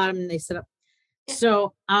flat bottom and they sit up.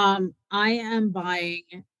 So I am buying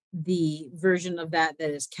the version of that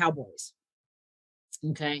is cowboys.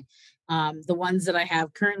 Okay. The ones that I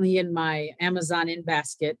have currently in my Amazon in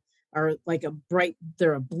basket are like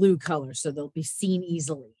they're a blue color, so they'll be seen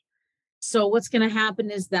easily. So what's going to happen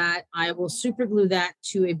is that I will super glue that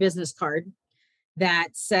to a business card that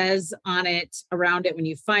says on it, around it, when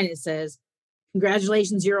you find it, says,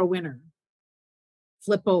 congratulations, you're a winner.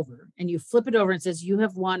 Flip over, and you flip it over and it says, you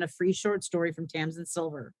have won a free short story from Tamsin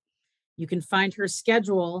Silver. You can find her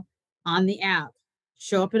schedule on the app,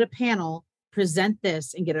 show up at a panel, present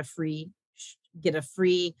this, and get a free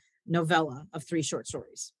novella of 3 short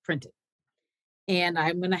stories printed. And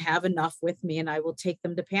I'm going to have enough with me and I will take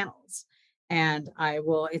them to panels, and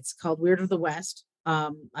it's called Weird of the West. I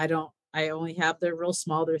only have they're real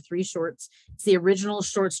small. They're 3 shorts. It's the original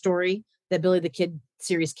short story that Billy the Kid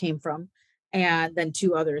series came from, and then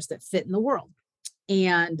 2 others that fit in the world.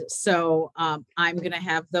 And so I'm going to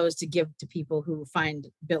have those to give to people who find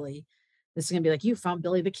Billy This is gonna be like, you found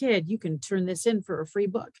Billy the Kid. You can turn this in for a free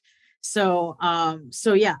book. So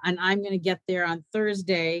yeah, and I'm gonna get there on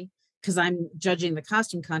Thursday because I'm judging the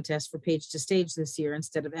costume contest for Page to Stage this year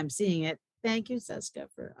instead of emceeing it. Thank you, Seska,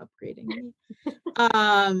 for upgrading me.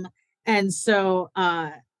 And so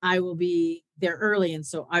I will be there early, and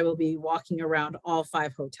so I will be walking around all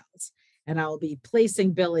 5 hotels, and I will be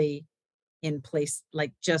placing Billy in place,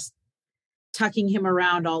 like just tucking him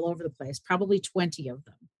around all over the place, probably 20 of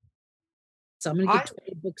them. So I'm going to get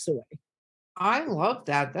 20 books away. I love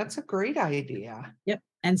that. That's a great idea. Yep.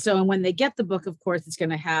 And so, and when they get the book, of course, it's going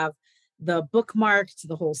to have the bookmark to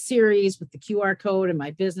the whole series with the QR code and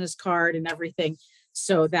my business card and everything.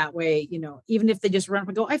 So that way, you know, even if they just run up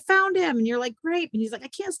and go, I found him. And you're like, great. And he's like, I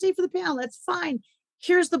can't stay for the panel. That's fine.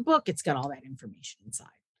 Here's the book. It's got all that information inside.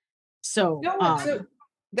 So no,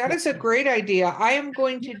 that is a great idea. I am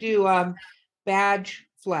going to do badge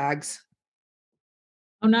flags.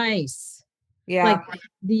 Oh, nice. Yeah. Like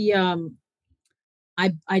the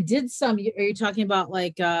I did some. Are you talking about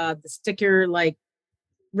like the sticker like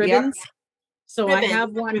ribbons? Yep. So I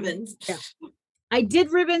have one. Ribbons. Yeah. I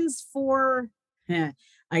did ribbons for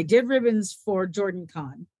Jordan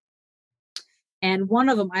Con. And one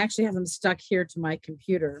of them, I actually have them stuck here to my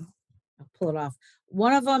computer. I'll pull it off.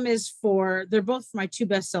 One of them is they're both for my 2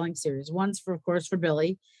 best-selling series. One's for, of course, for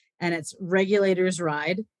Billy, and it's Regulator's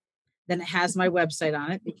Ride. Then it has my website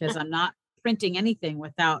on it because I'm not printing anything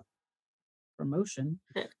without promotion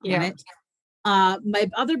on it. My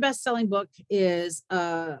other best-selling book is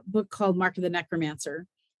a book called Mark of the Necromancer.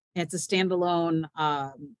 It's a standalone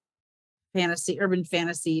urban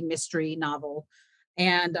fantasy mystery novel.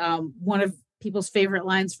 And one of people's favorite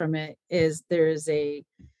lines from it is basically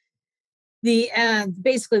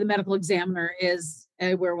the medical examiner is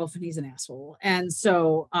a werewolf and he's an asshole. And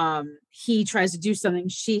so he tries to do something.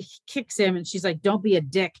 She kicks him and she's like, don't be a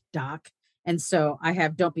dick, doc. And so I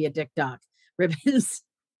have Don't Be a Dick, Doc ribbons.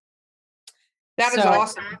 That is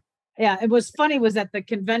awesome. Yeah, it was funny was at the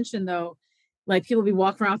convention though, like people be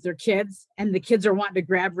walking around with their kids and the kids are wanting to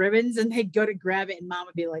grab ribbons and they'd go to grab it and mom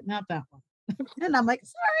would be like, not that one. And I'm like,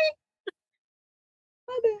 sorry.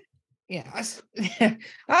 My bad. Yes.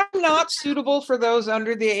 I'm not suitable for those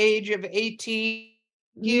under the age of 18.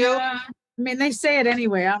 Yeah. I mean, they say it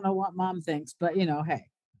anyway. I don't know what mom thinks, but you know, hey.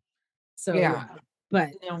 So yeah. But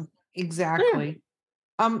exactly.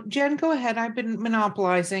 Jen, go ahead. I've been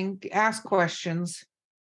monopolizing. Ask questions.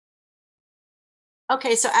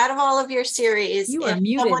 Okay, so out of all of your series, you are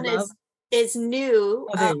muted, someone is new,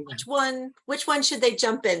 which one should they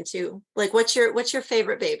jump into? Like, what's your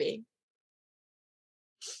favorite baby?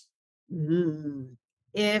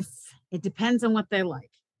 If it depends on what they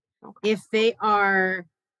like. Okay. If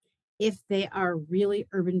they are really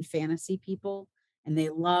urban fantasy people and they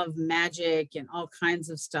love magic and all kinds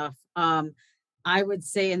of stuff, I would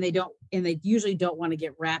say, and they usually don't want to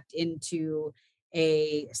get wrapped into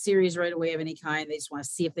a series right away of any kind. They just want to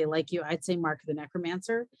see if they like you. I'd say Mark the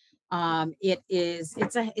Necromancer.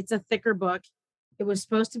 It's a thicker book. It was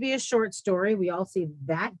supposed to be a short story. We all see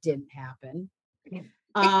that didn't happen.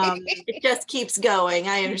 It just keeps going.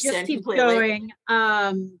 I understand completely.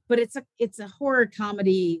 But it's a horror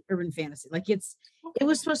comedy urban fantasy. Like it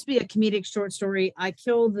was supposed to be a comedic short story. I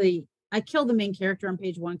kill the main character on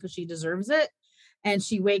page 1 because she deserves it. And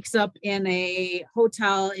she wakes up in a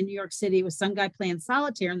hotel in New York City with some guy playing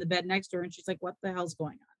solitaire in the bed next to her. And she's like, what the hell's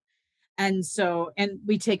going on? And so, and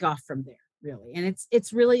we take off from there, really. And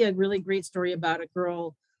it's really a really great story about a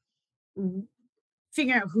girl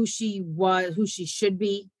figuring out who she was, who she should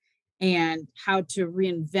be, and how to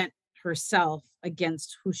reinvent herself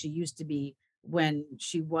against who she used to be when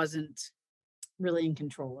she wasn't really in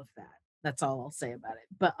control of that. That's all I'll say about it.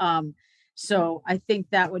 But so I think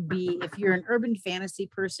that would be, if you're an urban fantasy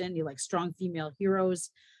person, you like strong female heroes,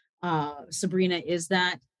 Sabrina is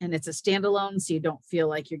that, and it's a standalone, so you don't feel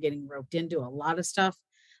like you're getting roped into a lot of stuff.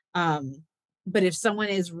 But if someone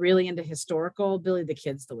is really into historical, Billy the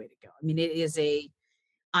Kid's the way to go. I mean,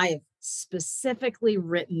 I have specifically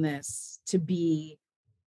written this to be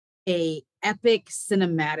a epic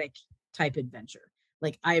cinematic type adventure.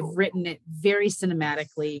 Like I've written it very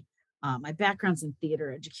cinematically. My background's in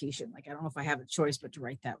theater education. Like, I don't know if I have a choice but to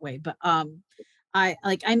write that way, but I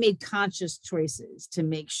made conscious choices to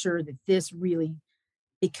make sure that this really,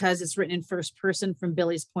 because it's written in first person from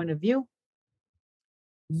Billy's point of view,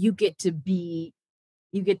 you get to be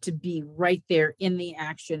right there in the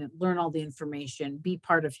action and learn all the information, be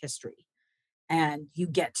part of history. And you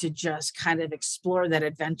get to just kind of explore that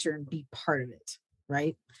adventure and be part of it.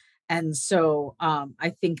 Right. And so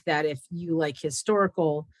I think that if you like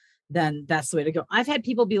historical, then that's the way to go. I've had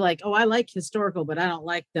people be like, oh, I like historical, but I don't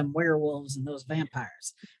like them werewolves and those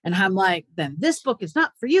vampires. And I'm like, then this book is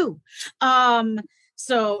not for you.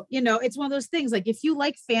 So, it's one of those things, like if you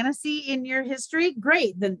like fantasy in your history,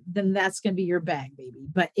 great, then that's going to be your bag, baby.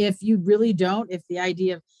 But if you really don't, if the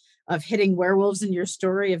idea of hitting werewolves in your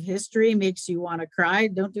story of history makes you want to cry,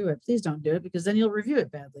 don't do it. Please don't do it, because then you'll review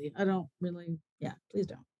it badly. I don't really, please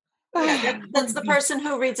don't. Yeah, that's the person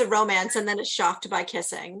who reads a romance and then is shocked by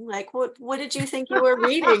kissing. Like, what did you think you were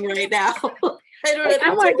reading right now? I don't know.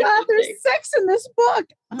 Oh my God, there's sex in this book.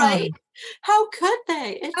 Right? How could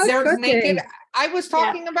they? There's naked. I was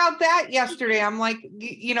talking about that yesterday. I'm like,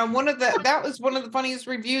 that was one of the funniest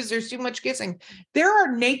reviews. There's too much kissing. There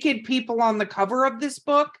are naked people on the cover of this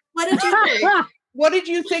book. What did you think? What did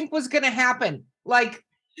you think was going to happen? Like,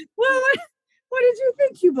 well, what did you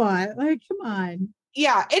think you bought? Like, come on.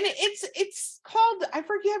 Yeah, and it's called, I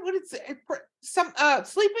forget what it's,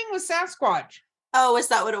 Sleeping with Sasquatch. Oh, is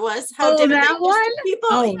that what it was? How that one? People?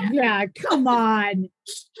 Oh yeah, come on.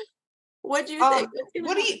 What do you think?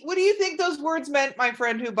 What do you think those words meant, my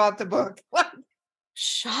friend who bought the book?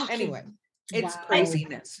 Shocking. Anyway, it's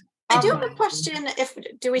craziness. I do have a question.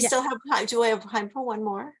 Do we still have time? Do I have time for one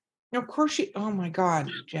more? Of course oh my God,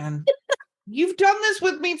 Jen. You've done this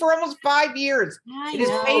with me for almost 5 years. It is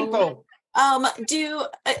painful.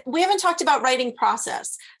 We haven't talked about writing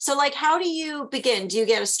process. So like, how do you begin? Do you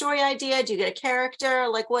get a story idea? Do you get a character?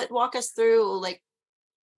 Like walk us through, like.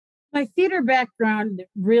 My theater background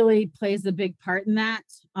really plays a big part in that.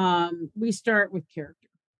 We start with character.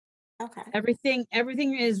 Okay.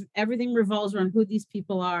 Everything revolves around who these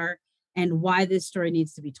people are and why this story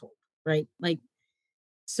needs to be told. Right. Like,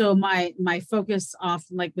 so my focus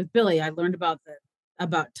like with Billy, I learned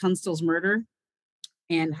about Tunstall's murder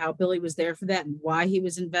and how Billy was there for that and why he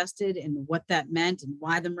was invested and what that meant and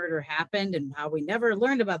why the murder happened and how we never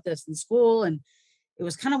learned about this in school. And it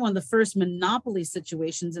was kind of one of the first monopoly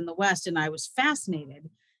situations in the West. And I was fascinated.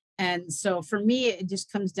 And so for me, it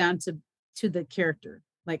just comes down to the character.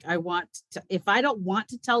 Like if I don't want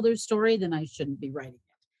to tell their story, then I shouldn't be writing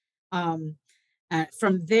it.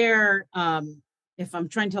 From there, if I'm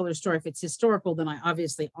trying to tell their story, if it's historical, then I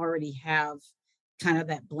obviously already have kind of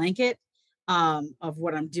that blanket of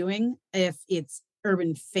what I'm doing. If it's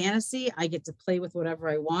urban fantasy, I get to play with whatever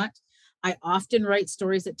I want. I often write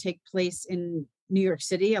stories that take place in New York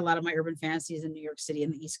City. A lot of my urban fantasy is in New York City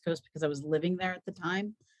and the East Coast because I was living there at the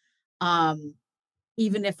time.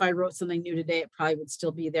 Even if I wrote something new today, it probably would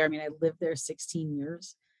still be there. I mean, I lived there 16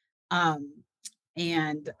 years.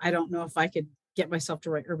 And I don't know if I could get myself to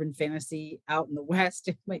write urban fantasy out in the West.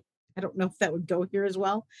 I don't know if that would go here as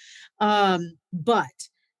well. But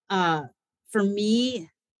for me,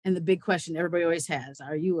 and the big question everybody always has,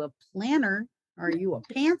 are you a planner? Are you a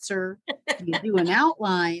pantser? Do you do an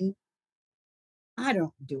outline? I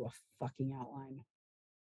don't do a fucking outline.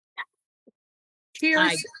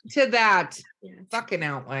 Cheers to that fucking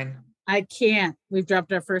outline. I can't. We've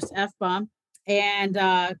dropped our first F-bomb. And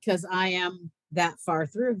because I am that far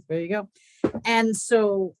through. There you go. And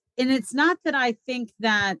so, and it's not that I think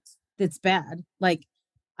that it's bad. Like,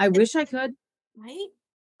 I wish I could. Right.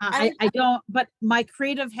 I don't, but my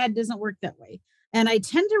creative head doesn't work that way. And I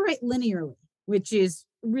tend to write linearly, which is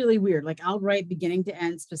really weird. Like I'll write beginning to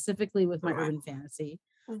end specifically with my urban fantasy,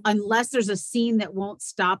 unless there's a scene that won't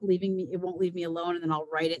stop leaving me. It won't leave me alone. And then I'll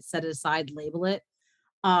write it, set it aside, label it.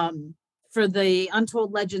 For the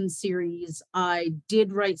Untold Legends series, I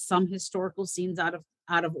did write some historical scenes out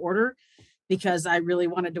of order because I really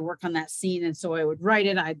wanted to work on that scene. And so I would write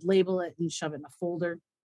it, I'd label it and shove it in a folder.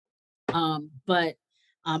 But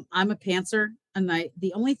I'm a pantser, and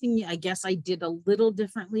the only thing I guess I did a little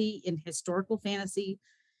differently in historical fantasy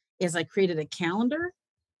is I created a calendar.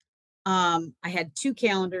 I had 2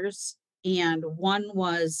 calendars, and one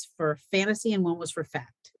was for fantasy and one was for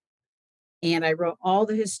fact. And I wrote all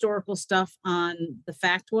the historical stuff on the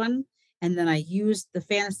fact one, and then I used the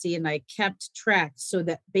fantasy and I kept track so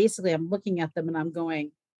that basically I'm looking at them and I'm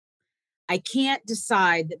going, I can't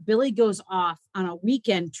decide that Billy goes off on a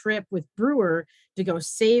weekend trip with Brewer to go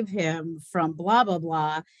save him from blah, blah,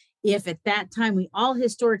 blah. If at that time we all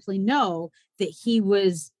historically know that he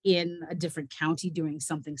was in a different county doing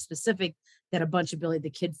something specific that a bunch of Billy the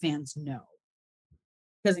Kid fans know.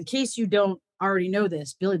 Because in case you don't already know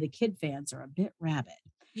this, Billy the Kid fans are a bit rabid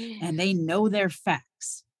and they know their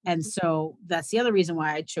facts. And so that's the other reason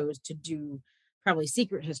why I chose to do probably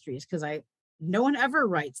secret histories, because no one ever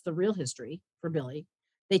writes the real history for Billy.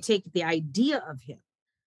 They take the idea of him.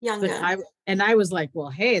 I was like, well,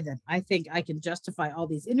 hey, then I think I can justify all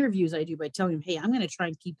these interviews I do by telling him, hey, I'm going to try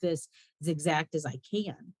and keep this as exact as I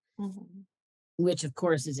can. which of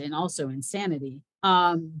course is also insanity.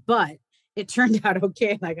 But it turned out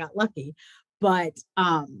okay and I got lucky. But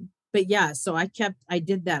yeah, so I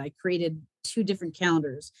did that. I created 2 different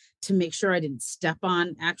calendars to make sure I didn't step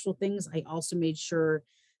on actual things. I also made sure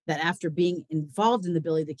that after being involved in the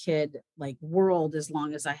Billy the Kid like world, as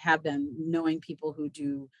long as I have been, knowing people who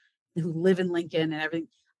live in Lincoln and everything,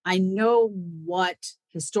 I know what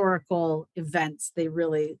historical events they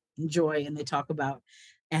really enjoy and they talk about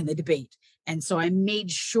and they debate. And so I made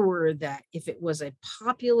sure that if it was a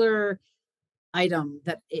popular item,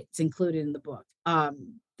 that it's included in the book.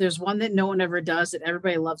 There's one that no one ever does that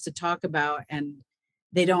everybody loves to talk about, and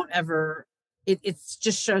they don't ever. It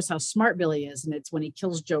just shows how smart Billy is, and it's when he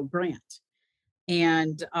kills Joe Grant,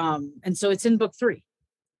 and so it's in book 3.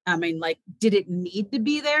 I mean, like, did it need to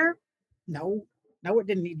be there? No, it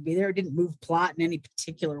didn't need to be there. It didn't move plot in any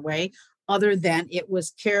particular way, other than it was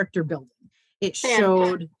character building. It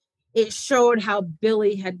showed how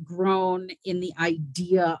Billy had grown in the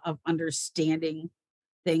idea of understanding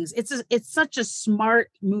things. It's such a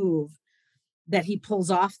smart move that he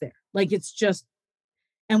pulls off there. Like, it's just,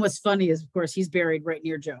 and what's funny is, of course, he's buried right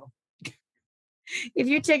near Joe. If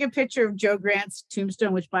you take a picture of Joe Grant's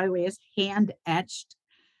tombstone, which by the way is hand etched,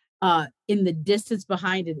 in the distance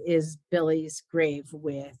behind it is Billy's grave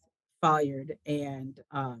with Folliard and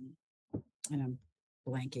I'm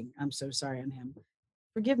blanking. I'm so sorry on him.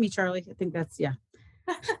 Forgive me, Charlie. I think that's, yeah.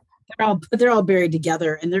 They're all buried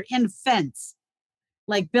together and they're in fence.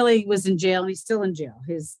 Like, Billy was in jail and he's still in jail.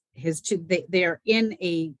 They are in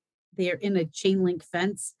a chain link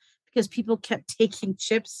fence because people kept taking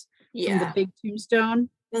chips from the big tombstone.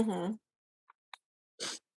 Mm-hmm.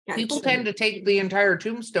 People tend to take the entire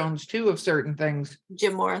tombstones too of certain things.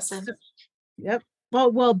 Jim Morrison. Yep.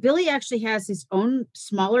 Well, Billy actually has his own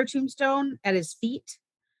smaller tombstone at his feet.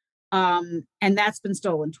 And that's been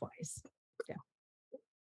stolen twice. Yeah.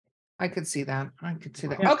 I could see that.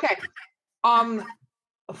 Yeah. Okay.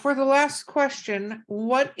 For the last question,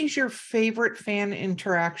 what is your favorite fan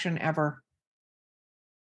interaction ever?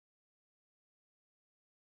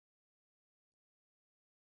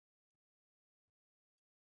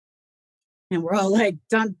 And we're all like,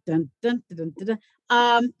 dun, dun, dun, dun, dun,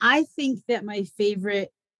 dun. I think that one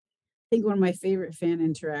of my favorite fan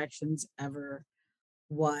interactions ever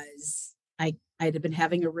was, I'd have been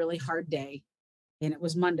having a really hard day and it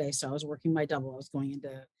was Monday. So I was working my double.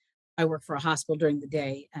 I work for a hospital during the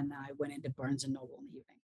day and I went into Barnes and Noble in the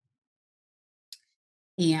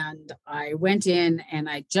evening. And I went in and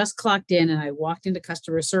I just clocked in and I walked into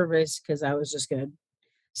customer service because I was just going to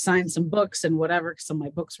sign some books and whatever, because some of my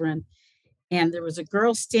books were in. And there was a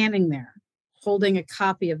girl standing there holding a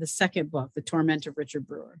copy of the second book, The Torment of Richard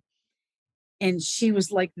Brewer. And she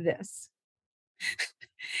was like this.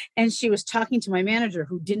 And she was talking to my manager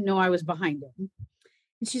who didn't know I was behind him.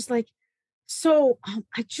 And she's like, so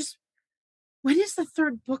when is the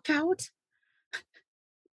third book out?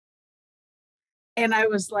 And I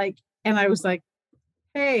was like,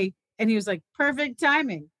 hey. And he was like, perfect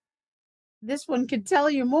timing. This one could tell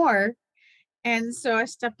you more. And so I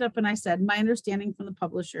stepped up and I said, my understanding from the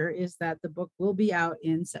publisher is that the book will be out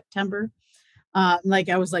in September. I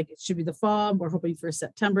was like, it should be the fall. We're hoping for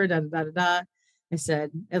September, da, da, da, da, da. I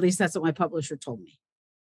said, at least that's what my publisher told me.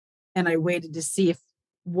 And I waited to see if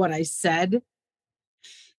what I said.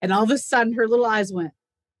 And all of a sudden her little eyes went.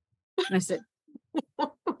 And I said,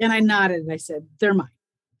 and I nodded and I said, they're mine.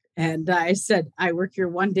 And I said, I work here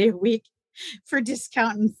 1 day a week for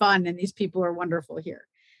discount and fun. And these people are wonderful here.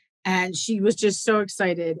 And she was just so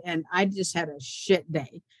excited. And I just had a shit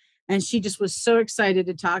day. And she just was so excited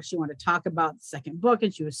to talk. She wanted to talk about the second book.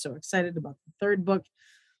 And she was so excited about the third book.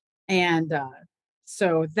 And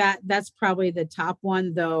so that's probably the top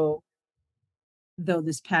one, though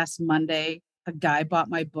this past Monday, a guy bought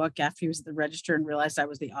my book after he was at the register and realized I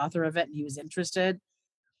was the author of it. And he was interested.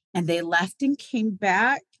 And they left and came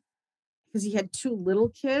back because he had 2 little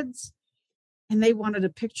kids. And they wanted a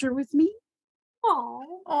picture with me.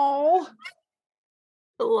 Oh,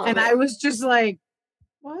 and I was just like,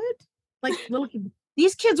 what? Like, little kids.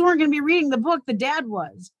 These kids weren't going to be reading the book. The dad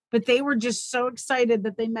was, but they were just so excited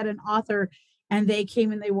that they met an author and they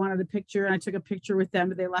came and they wanted a picture. And I took a picture with them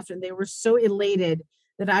and they left and they were so elated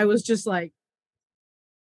that I was just like,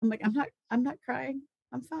 I'm not crying.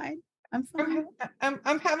 I'm fine. I'm fine.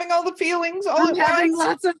 I'm having all the feelings. I'm having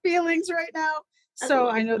lots of feelings right now. So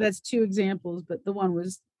I know that's 2 examples, but the one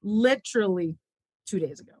was literally 2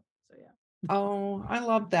 days ago. So yeah. Oh, I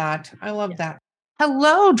love that. That.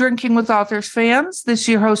 Hello, Drinking with Authors fans. This is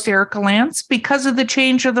your host, Erica Lance. Because of the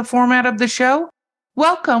change of the format of the show,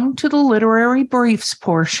 welcome to the literary briefs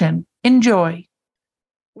portion. Enjoy.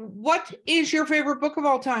 what is your favorite book of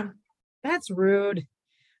all time? That's rude.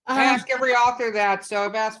 I ask every author that, so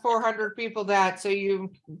I've asked 400 people that. So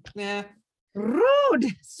rude,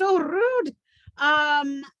 so rude.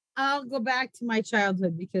 I'll go back to my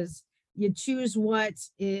childhood because you choose what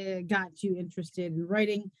got you interested in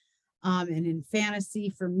writing, and in fantasy.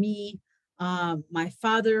 For me, my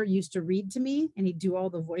father used to read to me, and he'd do all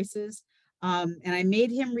the voices. And I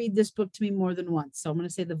made him read this book to me more than once. So I'm going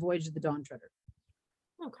to say The Voyage of the Dawn Treader.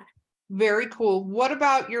 Okay. Very cool. What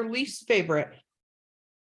about your least favorite?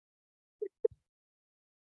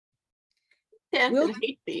 Yeah, I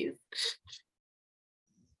hate these.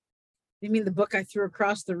 You mean the book I threw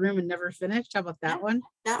across the room and never finished? How about that one?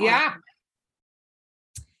 That Yeah. one.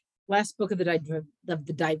 Last book of the Divergent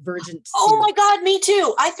series. Oh my God, me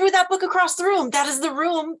too. I threw that book across the room. That is the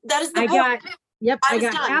room. That is the book. I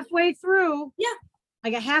got done. halfway through. Yeah. I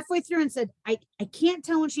got halfway through and said, I can't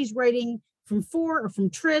tell when she's writing from 4 or from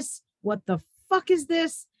Triss. What the fuck is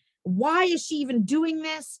this? Why is she even doing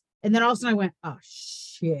this? And then all of a sudden I went, oh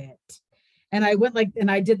shit. And I went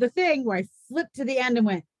and I did the thing where I flipped to the end and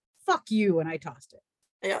went, fuck you. And I tossed it.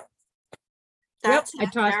 Yep. I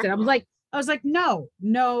tossed it. I was like, no,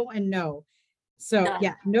 and no. So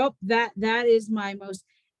yeah, nope. That is my most,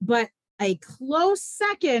 but a close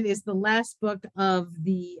second is the last book of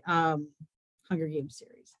the Hunger Games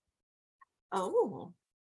series. Oh,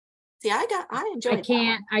 see, I enjoyed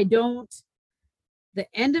the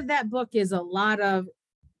end of that book is a lot of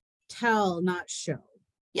tell, not show.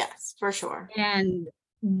 Yes, for sure. And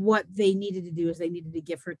what they needed to do is they needed to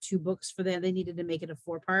give her 2 books for that. They needed to make it a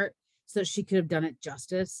 4-part so she could have done it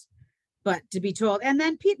justice. But to be told, and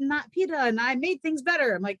then Peta and I made things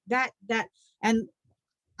better. I'm like that, and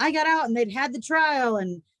I got out and they'd had the trial,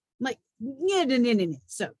 and I'm like, yeah.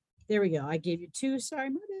 So there we go. I gave you 2. Sorry,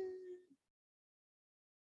 my bad.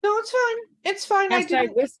 No, it's fine. It's fine.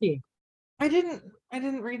 Hashtag whiskey. I didn't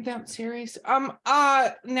read that series. Now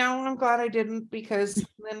I'm glad I didn't, because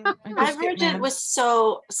then Divergent was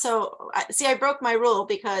so see, I broke my rule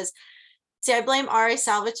because I blame Ari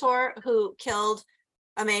Salvatore, who killed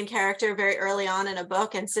a main character very early on in a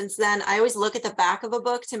book, and since then I always look at the back of a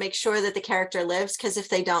book to make sure that the character lives, because if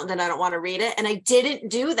they don't, then I don't want to read it. And I didn't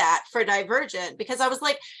do that for Divergent because I was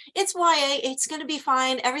like, it's YA, it's going to be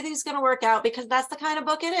fine, everything's going to work out, because that's the kind of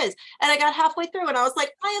book it is. And I got halfway through and I was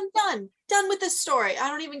like, I am done with this story, I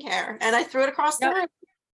don't even care, and I threw it across the room.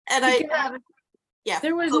 And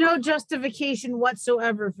there was no justification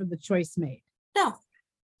whatsoever for the choice made. No.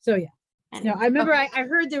 So yeah. No, I remember I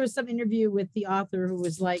heard there was some interview with the author who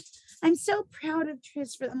was like, I'm so proud of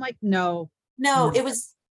Triss. I'm like, no, it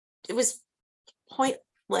was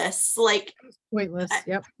pointless. Like pointless.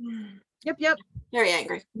 Yep. Very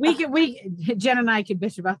angry. Jen and I could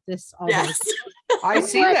bitch about this all day. I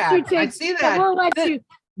see that. We'll let you.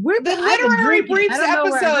 We're the literary briefs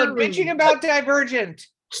episode bitching about Divergent.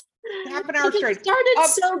 Half an hour straight. It started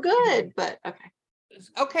so good, but okay.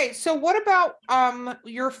 Okay, so what about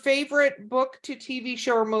your favorite book to TV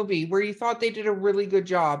show or movie where you thought they did a really good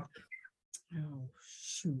job? Oh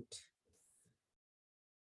shoot.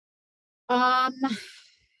 Bugger.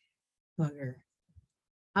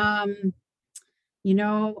 I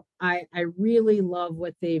really love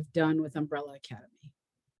what they've done with Umbrella Academy.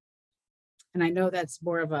 And I know that's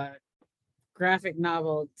more of a graphic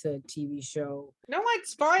novel to TV show. No,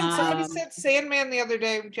 it's fine. Somebody said Sandman the other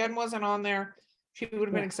day. Jen wasn't on there. She would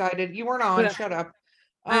have been excited. You weren't on. Shut up.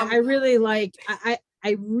 I really like. I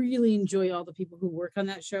really enjoy all the people who work on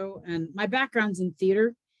that show, and my background's in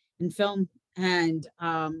theater and film, and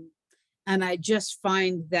I just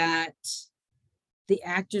find that the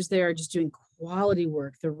actors there are just doing quality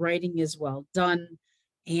work. The writing is well done,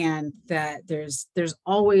 and that there's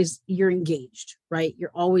always, you're engaged, right?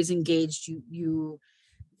 You're always engaged.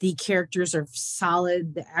 The characters are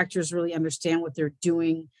solid. The actors really understand what they're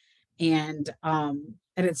doing. And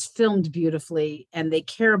it's filmed beautifully, and they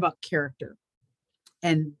care about character,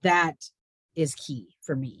 and that is key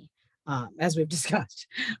for me, as we've discussed.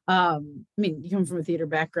 I mean, you come from a theater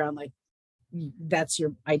background, like that's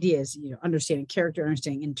your ideas, understanding character,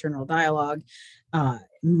 understanding internal dialogue,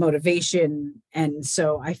 motivation, and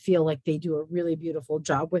so I feel like they do a really beautiful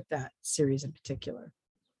job with that series in particular.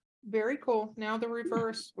 Very cool. Now the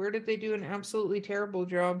reverse. Where did they do an absolutely terrible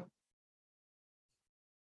job?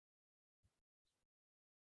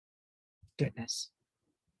 Goodness.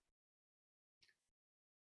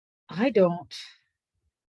 I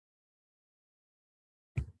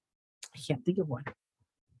can't think of one.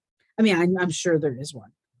 I mean, I'm sure there is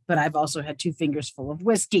one, but I've also had 2 fingers full of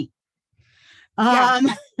whiskey.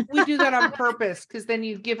 We do that on purpose because then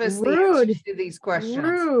you give us the answers to these questions.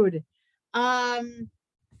 Rude.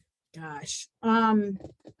 Gosh.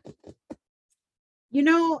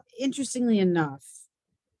 Interestingly enough,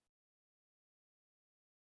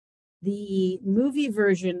 the movie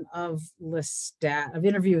version of Lestat, of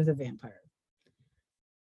Interview with a Vampire,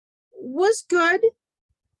 was good,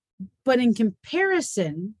 but in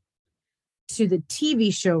comparison to the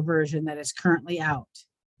TV show version that is currently out,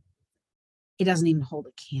 it doesn't even hold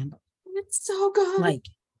a candle. It's so good. Like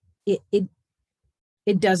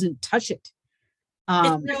it doesn't touch it.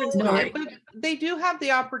 But they do have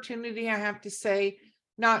the opportunity, I have to say.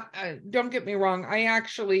 Not don't get me wrong, I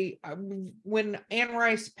actually when Anne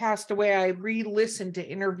Rice passed away, I re-listened to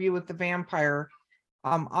Interview with the Vampire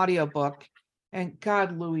audiobook, and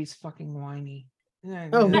God, Louis fucking whiny.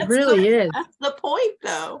 Oh, it really is. That's the point,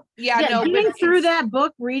 though. Yeah, no, going through that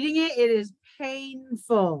book, reading it, it is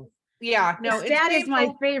painful. Yeah, no, that is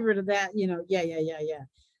my favorite of that. Yeah.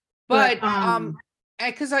 But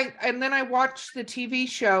because then I watched the TV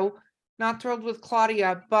show, Not Thrilled with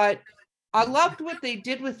Claudia, but I loved what they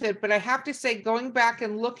did with it. But I have to say, going back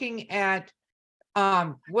and looking at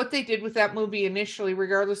what they did with that movie initially,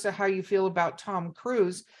 regardless of how you feel about Tom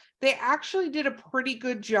Cruise, they actually did a pretty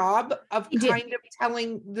good job of kind of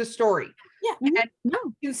telling the story. Yeah. And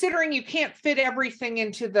considering you can't fit everything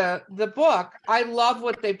into the book, I love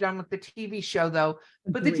what they've done with the TV show, though.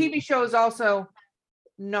 But the TV show is also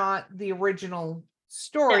not the original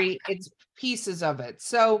story. It's pieces of it.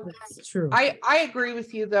 So that's true. I agree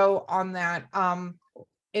with you, though, on that. And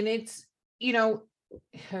it's, it's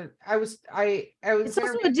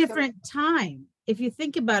also a different time. If you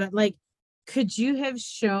think about it, like, could you have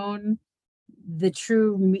shown the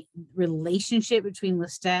true relationship between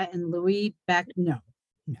Lestat and Louis back? No,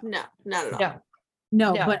 not at all.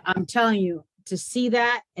 No, but I'm telling you, to see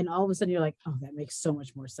that and all of a sudden you're like, oh, that makes so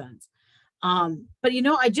much more sense. But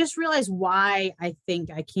I just realized why I think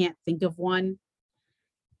I can't think of one,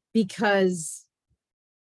 because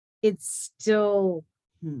it's still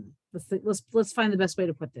let's find the best way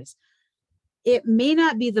to put this. It may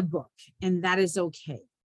not be the book, and that is okay.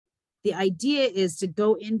 The idea is to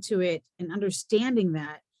go into it and understanding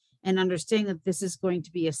that this is going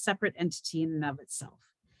to be a separate entity in and of itself.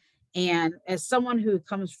 And as someone who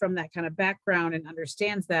comes from that kind of background and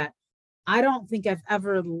understands that, I don't think I've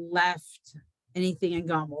ever left anything and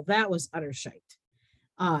gone, well, that was utter shite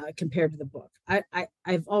compared to the book.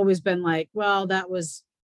 I've always been like, well, that was,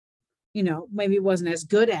 maybe it wasn't as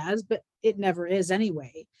good as, but it never is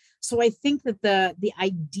anyway. So I think that the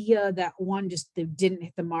idea that one they didn't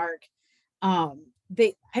hit the mark. I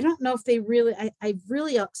don't know if they really. I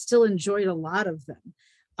really still enjoyed a lot of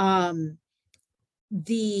them.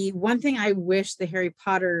 The one thing I wish the Harry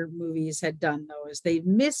Potter movies had done, though, is they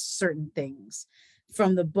missed certain things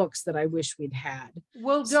from the books that I wish we'd had.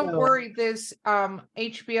 Well, don't worry. This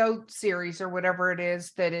HBO series or whatever it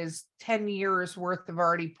is that is 10 years worth of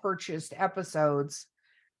already purchased episodes.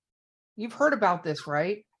 You've heard about this,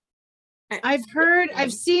 right? I've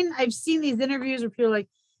seen these interviews where people are like,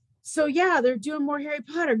 so yeah, they're doing more Harry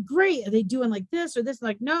Potter. Great. Are they doing like this or this?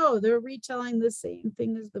 Like, no, they're retelling the same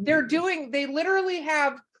thing as the movie. They literally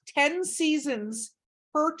have 10 seasons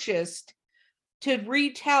purchased to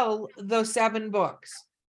retell those 7 books.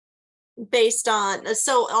 Based on,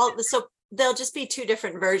 so they'll just be 2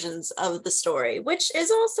 different versions of the story, which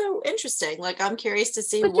is also interesting. Like, I'm curious to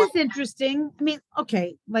see what's interesting. I mean,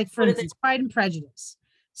 okay, like for instance, Pride and Prejudice.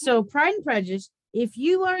 So Pride and Prejudice, if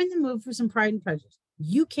you are in the mood for some Pride and Prejudice,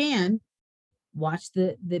 you can watch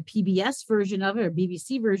the PBS version of it, or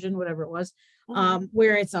BBC version, whatever it was,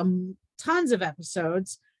 where it's tons of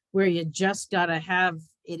episodes where you just gotta have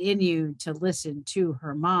it in you to listen to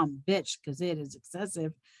her mom bitch, because it is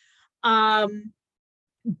excessive.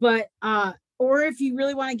 But or if you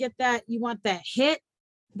really want to get that, you want that hit,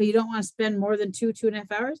 but you don't want to spend more than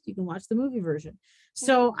 2.5 hours, you can watch the movie version.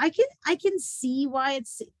 So I can see why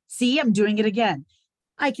I'm doing it again.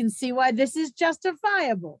 I can see why this is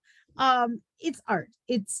justifiable. It's art.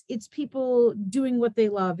 It's people doing what they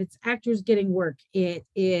love. It's actors getting work. It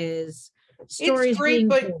is stories being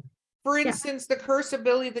told. For instance, The Curse of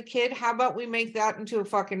Billy the Kid, how about we make that into a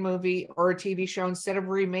fucking movie or a TV show instead of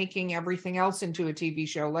remaking everything else into a TV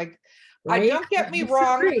show? Like, right? Don't get me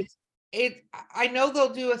wrong. I know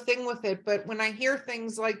they'll do a thing with it, but when I hear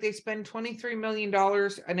things like they spend $23 million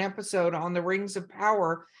an episode on the Rings of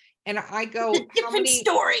Power, and I go, different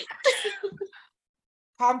story.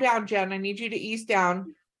 Calm down, Jen. I need you to ease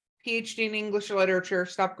down. PhD in English literature.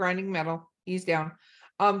 Stop grinding metal. Ease down.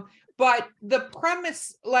 But the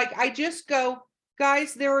premise, like, I just go,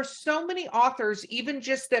 guys, there are so many authors, even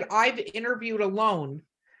just that I've interviewed alone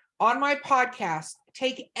on my podcast,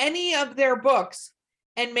 take any of their books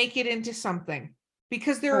and make it into something.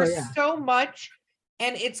 because there is so much.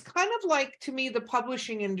 And it's kind of like, to me, the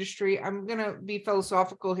publishing industry. I'm going to be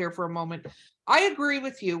philosophical here for a moment. I agree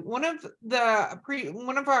with you. One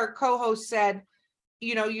of our co-hosts said,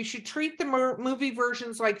 you should treat the movie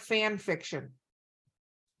versions like fan fiction,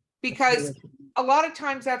 because a lot of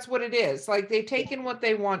times that's what it is. Like, they've taken what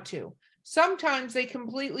they want to. Sometimes they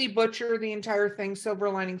completely butcher the entire thing, Silver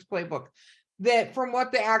Linings Playbook, that from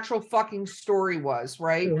what the actual fucking story was,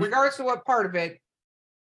 right? Mm-hmm. Regardless of what part of it.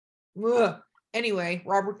 Ugh. Anyway,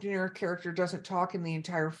 Robert De Niro's character doesn't talk in the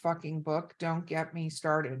entire fucking book. Don't get me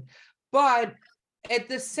started. But at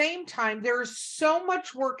the same time, there's so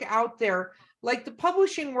much work out there. Like, the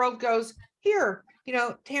publishing world goes, here,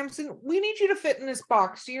 Tamsin, we need you to fit in this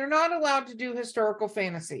box. So you're not allowed to do historical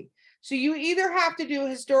fantasy. So you either have to do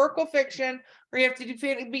historical fiction or you have to do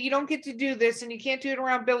fantasy, but you don't get to do this, and you can't do it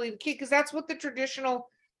around Billy the Kid, because that's what the traditional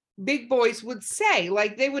big boys would say.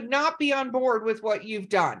 Like, they would not be on board with what you've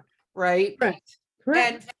done, right? Correct.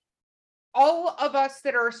 And all of us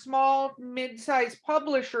that are small, mid-sized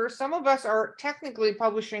publishers, some of us are technically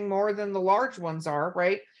publishing more than the large ones are,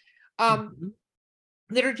 right?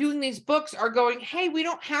 That are doing these books are going, hey, we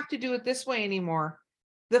don't have to do it this way anymore.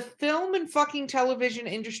 The film and fucking television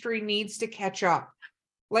industry needs to catch up.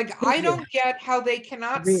 Like, I don't get how they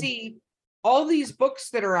cannot see all these books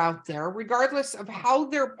that are out there, regardless of how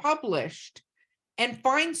they're published, and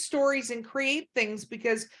find stories and create things,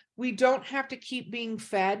 because we don't have to keep being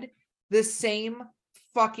fed the same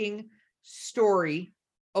fucking story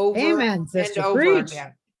over and over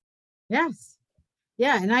again. Yes.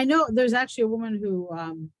 Yeah. And I know there's actually a woman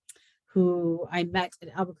who I met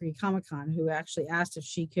at Albuquerque Comic-Con who actually asked if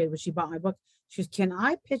she could, when she bought my book, she goes, can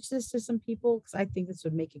I pitch this to some people? Because I think this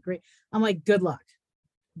would make it great. I'm like, good luck.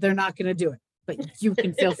 They're not going to do it, but you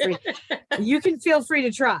can feel free. You can feel free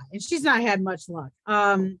to try. And she's not had much luck.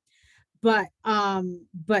 But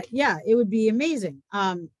yeah, it would be amazing.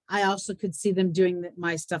 I also could see them doing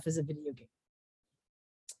my stuff as a video game.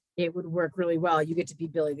 It would work really well. You get to be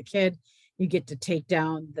Billy the Kid. You get to take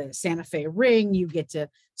down the Santa Fe ring. You get to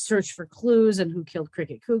search for clues and who killed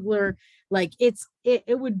Cricket Kugler. Like, it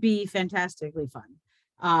would be fantastically fun.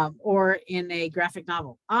 Or in a graphic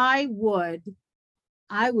novel, I would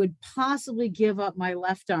possibly give up my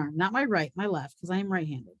left arm, not my right, my left, because I am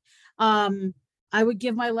right-handed. I would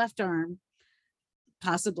give my left arm,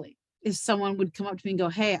 possibly, if someone would come up to me and go,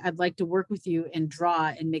 hey, I'd like to work with you and draw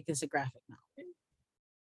and make this a graphic novel.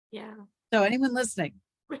 Yeah. So anyone listening,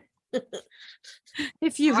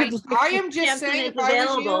 if you would, I am just saying, if I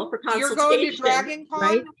was you're going to Dragon Con,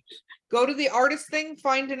 right? Go to the artist thing,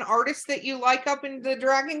 find an artist that you like up in the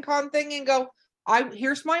Dragon Con thing, and go,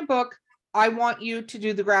 here's my book. I want you to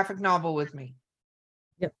do the graphic novel with me.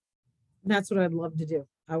 Yep. That's what I'd love to do.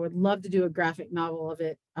 I would love to do a graphic novel of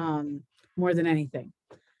it, more than anything.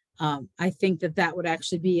 I think that would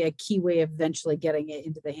actually be a key way of eventually getting it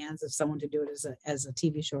into the hands of someone to do it as a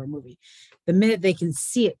TV show or movie. The minute they can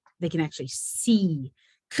see it, they can actually see,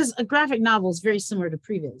 because a graphic novel is very similar to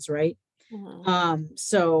previs, right? Mm-hmm.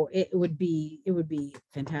 So it would be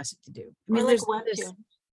fantastic to do. I mean, there's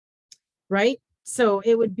right. So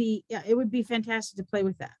it would be fantastic to play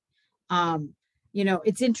with that.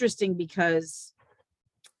 It's interesting because,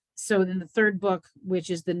 so in the third book,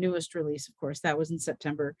 which is the newest release, of course, that was in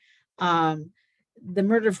September. The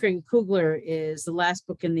Murder of Cricket Kugler is the last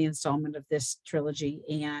book in the installment of this trilogy,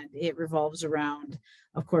 and it revolves around,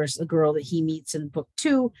 of course, a girl that he meets in book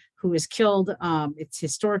 2 who is killed. It's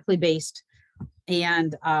historically based,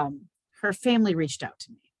 and her family reached out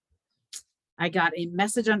to me. I got a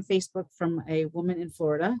message on Facebook from a woman in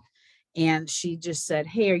Florida, and she just said,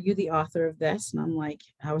 hey, are you the author of this? And I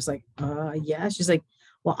was like, yeah. She's like,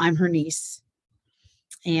 well, I'm her niece.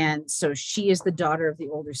 And so she is the daughter of the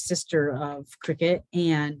older sister of Cricket.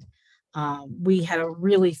 And we had a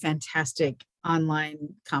really fantastic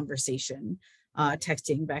online conversation,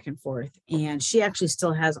 texting back and forth. And she actually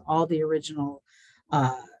still has all the original,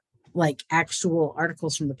 actual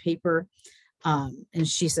articles from the paper. And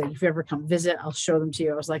she said, if you ever come visit, I'll show them to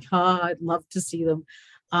you. I was like, I'd love to see them.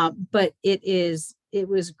 But it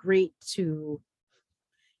was great to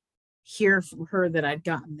hear from her that I'd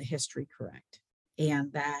gotten the history correct,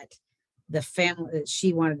 and that the family, that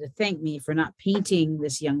she wanted to thank me for not painting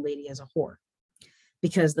this young lady as a whore,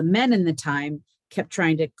 because the men in the time kept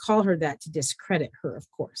trying to call her that to discredit her, of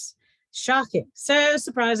course. Shocking. So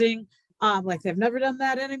surprising. Like they've never done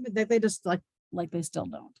that anymore. They just like they still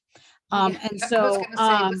don't. And so I was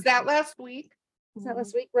gonna say, was that last week? Was that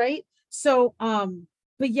last week, right? So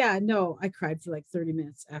but yeah, no, I cried for like 30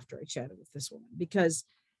 minutes after I chatted with this woman, because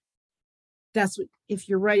that's what, if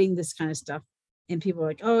you're writing this kind of stuff and people are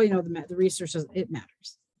like, oh, the research it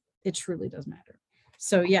matters. It truly does matter.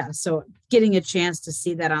 So yeah, so getting a chance to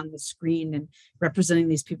see that on the screen and representing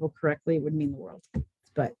these people correctly would mean the world.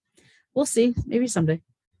 But we'll see, maybe someday.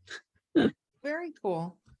 Very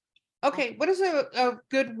cool. Okay, what is a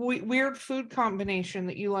good weird food combination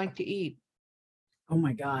that you like to eat? Oh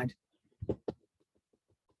my God.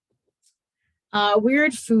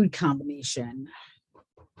 Weird food combination.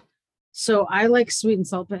 So I like sweet and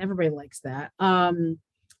salt, but everybody likes that.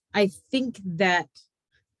 I think that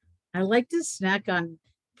I like to snack on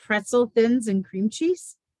pretzel thins and cream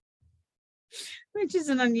cheese, which is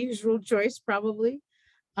an unusual choice, probably.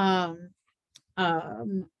 Other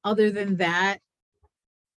than that,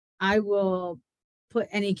 I will put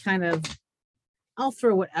any kind of, I'll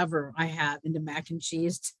throw whatever I have into mac and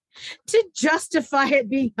cheese to justify it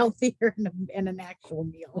being healthier in an actual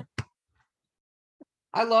meal.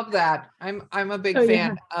 I love that. I'm a big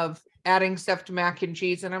fan of adding stuff to mac and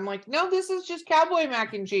cheese, and I'm like, no, this is just cowboy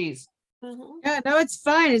mac and cheese. Mm-hmm. Yeah, no, it's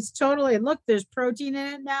fine. It's totally, look, there's protein in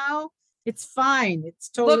it now. It's fine. It's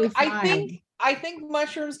totally fine. I think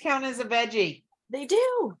mushrooms count as a veggie. They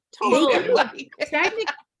do. Totally.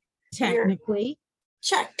 Technically.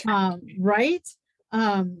 Check. Right.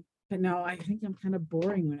 But no, I think I'm kind of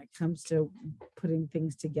boring when it comes to putting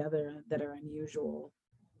things together that are unusual.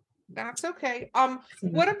 That's okay.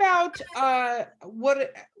 What about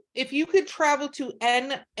what if you could travel to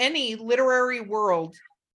any literary world,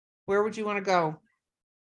 where would you want to go?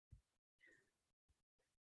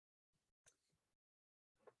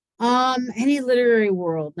 Any literary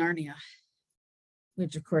world, Narnia,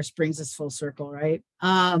 which of course brings us full circle, right?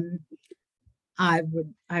 I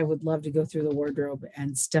would love to go through the wardrobe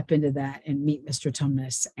and step into that and meet Mr.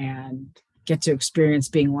 Tumnus and get to experience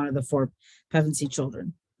being one of the 4 Pevensey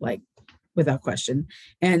children, like without question.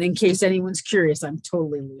 And in case anyone's curious, I'm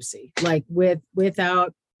totally Lucy, like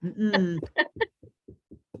without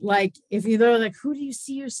like if you're like, who do you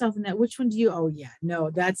see yourself in that? Which one do you? Oh yeah, no,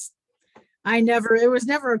 it was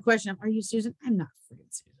never a question of, are you Susan? I'm not freaking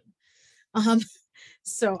Susan.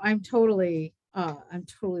 So I'm totally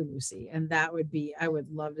Lucy, and that would be, I would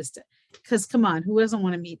love to stay, because come on, who doesn't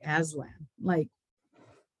want to meet Aslan? Like,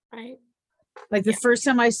 right? Like the first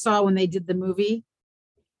time I saw when they did the movie,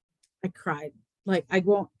 I cried. Like I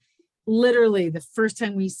won't. Literally, the first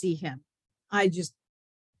time we see him, I just,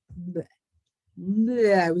 it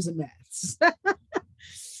was a mess.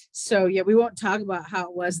 So yeah, we won't talk about how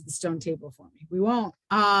it was at the stone table for me. We won't.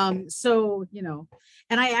 So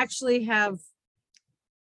and I actually have.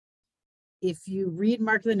 If you read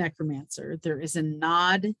Mark of the Necromancer, there is a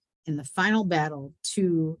nod in the final battle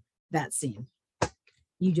to that scene.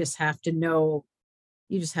 You just have to know.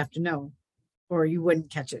 Or you wouldn't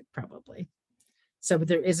catch it probably. So, but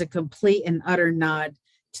there is a complete and utter nod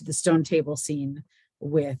to the stone table scene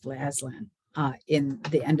with Aslan in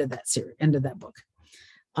the end of that series, end of that book.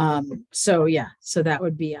 So yeah, so that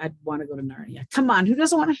would be, I'd want to go to Narnia. Come on, who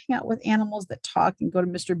doesn't want to hang out with animals that talk and go to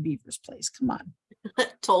Mr. Beaver's place? Come on.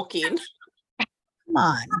 Tolkien. Come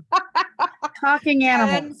on. Talking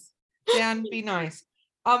animals. Jen, be nice.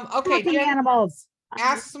 Okay, Talking Jen, animals.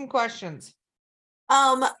 ask some questions.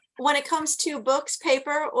 When it comes to books,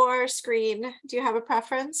 paper or screen, do you have a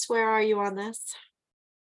preference? Where are you on this?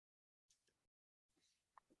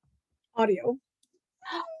 Audio.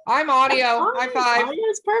 I'm audio. High five. Audio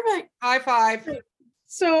is perfect. High five.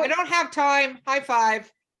 So I don't have time. High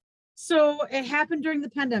five. So it happened during the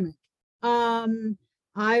pandemic.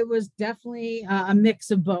 I was definitely a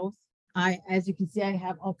mix of both. As you can see, I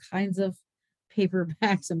have all kinds of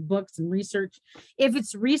paperbacks and books and research. If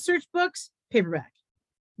it's research books, paperback,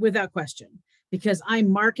 without question, because I'm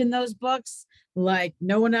marking those books like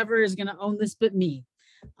no one ever is going to own this but me.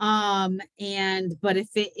 But if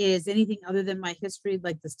it is anything other than my history,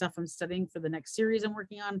 like the stuff I'm studying for the next series I'm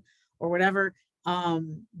working on or whatever,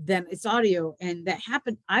 then it's audio. And that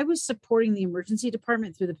happened. I was supporting the emergency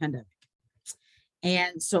department through the pandemic.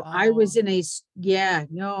 And so I was in I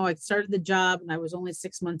started the job and I was only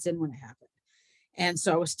 6 months in when it happened. And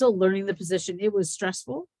so I was still learning the position. It was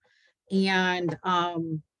stressful. And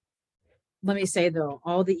let me say though,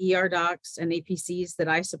 all the ER docs and APCs that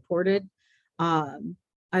I supported,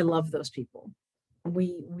 I love those people.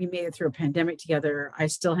 We made it through a pandemic together. I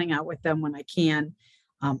still hang out with them when I can.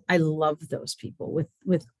 I love those people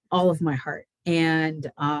with all of my heart.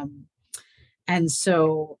 And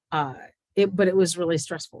so it was really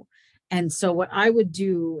stressful. And so what I would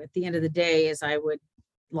do at the end of the day is I would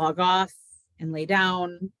log off and lay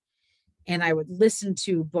down and I would listen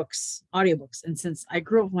to books, audiobooks. And since I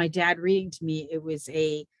grew up with my dad reading to me, it was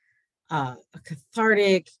a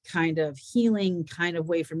cathartic kind of healing kind of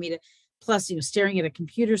way for me plus, staring at a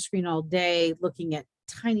computer screen all day, looking at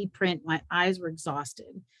tiny print, my eyes were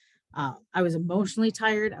exhausted. I was emotionally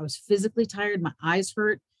tired. I was physically tired. My eyes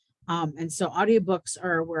hurt. And so audiobooks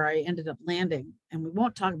are where I ended up landing. And we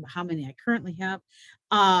won't talk about how many I currently have.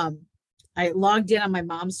 I logged in on my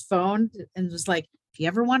mom's phone and was like, if you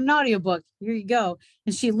ever want an audiobook, here you go.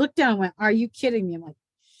 And she looked down and went, are you kidding me? I'm like,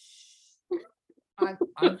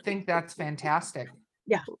 I think that's fantastic.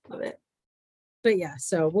 Yeah. Love it. But yeah,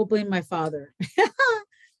 so we'll blame my father.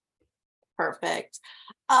 Perfect.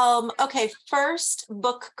 Okay, first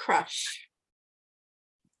book crush.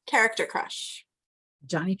 Character crush.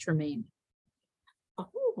 Johnny Tremaine.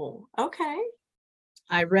 Oh, okay.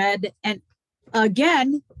 I read, and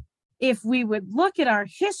again, if we would look at our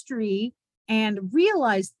history and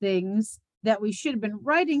realize things that we should have been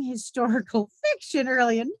writing historical fiction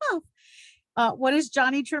early enough. What is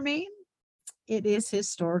Johnny Tremaine? It is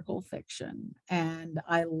historical fiction. And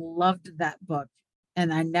I loved that book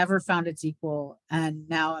and I never found its equal. And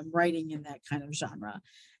now I'm writing in that kind of genre,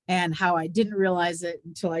 and how I didn't realize it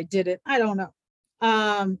until I did it, I don't know.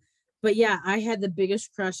 But yeah, I had the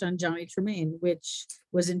biggest crush on Johnny Tremaine, which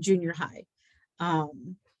was in junior high.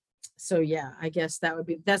 So yeah, I guess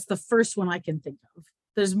that's the first one I can think of.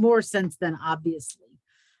 There's more since then, obviously.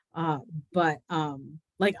 But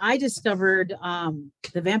like I discovered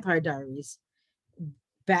the Vampire Diaries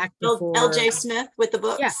back before LJ Smith with the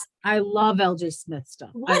books. Yeah, I love LJ Smith stuff.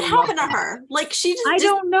 What happened to her? Like she just I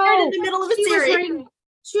don't know. in the middle of a series.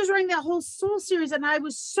 She was writing that whole Soul series, and I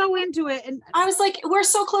was so into it. And I was like, we're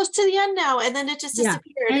so close to the end now. And then it just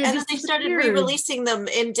disappeared. And then they started re-releasing them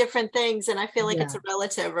in different things. And I feel like it's a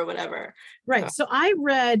relative or whatever. Right. So I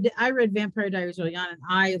read Vampire Diaries early on, and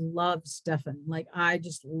I loved Stefan. Like I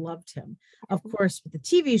just loved him. Of course, with the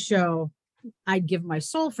TV show, I'd give my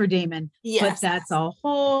soul for Damon. Yes. But that's a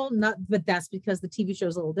whole but that's because the TV show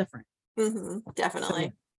is a little different.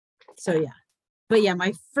 Definitely. So yeah. But yeah,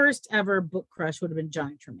 my first ever book crush would have been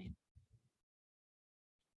Johnny Tremaine.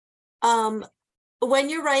 When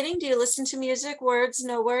you're writing, do you listen to music? Words,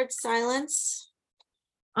 no words, silence?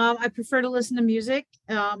 I prefer to listen to music.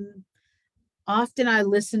 Often I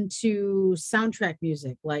listen to soundtrack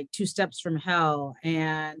music, like Two Steps from Hell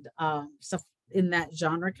and stuff in that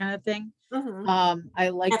genre kind of thing. I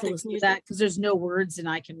like to listen to that because there's no words and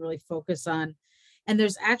I can really focus on. And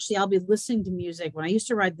there's actually, I'll be listening to music. When I used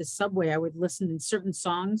to ride the subway, I would listen and certain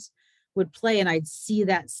songs would play and I'd see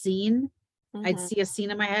that scene. I'd see a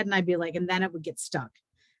scene in my head and I'd be like, and then it would get stuck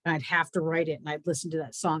and I'd have to write it and I'd listen to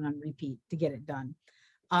that song on repeat to get it done.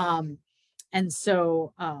 And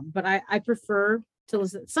so, but I prefer to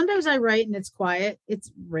listen. Sometimes I write and it's quiet.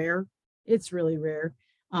 It's rare. It's really rare.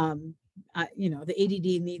 The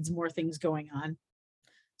ADD needs more things going on.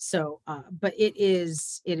 So, but it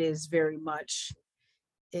is very much,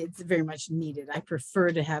 it's very much needed. I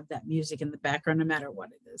prefer to have that music in the background, no matter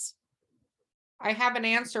what it is. I have an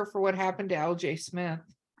answer for what happened to LJ Smith.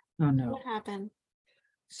 Oh no. What happened?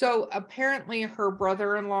 So apparently her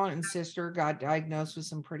brother-in-law and sister got diagnosed with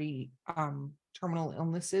some pretty terminal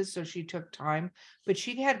illnesses. So she took time, but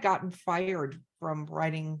she had gotten fired from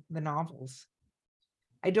writing the novels.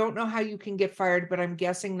 I don't know how you can get fired, but I'm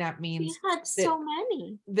guessing that means she had so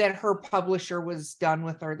many that her publisher was done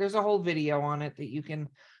with her. There's a whole video on it that you can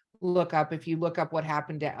look up if you look up what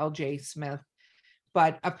happened to LJ Smith.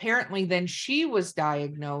 But apparently then she was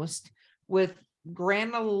diagnosed with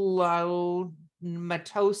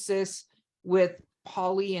granulomatosis with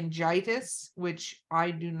polyangiitis, which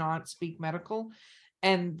I do not speak medical.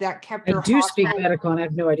 And that kept her. I do speak medical and I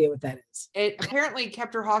have no idea what that is. It apparently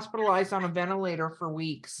kept her hospitalized on a ventilator for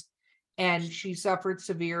weeks. And she suffered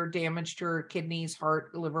severe damage to her kidneys,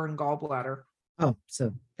 heart, liver, and gallbladder. Oh,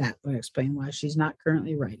 so that would explain why she's not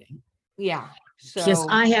currently writing. Yeah. So yes,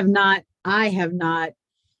 I have not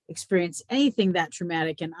experienced anything that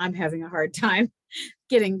traumatic, and I'm having a hard time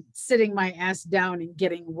sitting my ass down and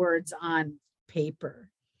getting words on paper.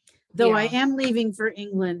 Though I am leaving for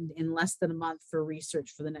England in less than a month for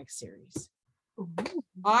research for the next series.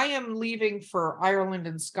 I am leaving for Ireland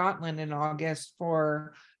and Scotland in August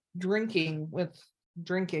for drinking.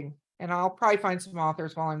 And I'll probably find some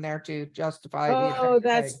authors while I'm there to justify. Oh,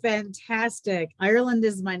 that's fantastic. Ireland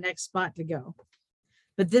is my next spot to go.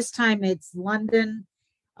 But this time it's London,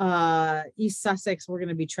 East Sussex. We're going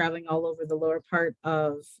to be traveling all over the lower part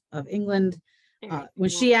of England. When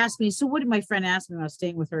she asked me, so what did my friend ask me when I was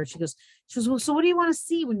staying with her? She goes, well, so what do you want to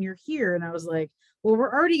see when you're here? And I was like, well,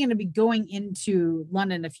 we're already going to be going into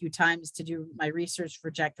London a few times to do my research for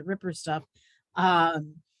Jack the Ripper stuff.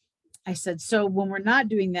 I said, so when we're not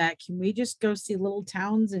doing that, can we just go see little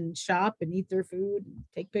towns and shop and eat their food and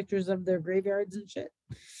take pictures of their graveyards and shit?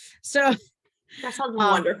 So that sounds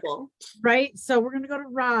wonderful. Right. So we're going to go to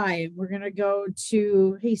Rye. We're going to go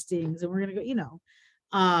to Hastings, and we're going to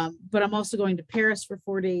go, but I'm also going to Paris for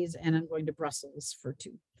 4 days, and I'm going to Brussels for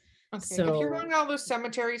 2. Okay. So if you're going to all those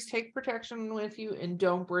cemeteries, take protection with you and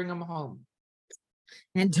don't bring them home.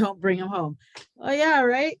 And don't bring them home. Oh yeah.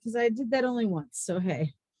 Right. Because I did that only once. So,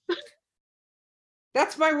 hey.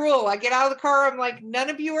 That's my rule. I get out of the car. I'm like, none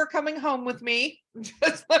of you are coming home with me.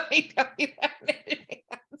 Just let me tell you that.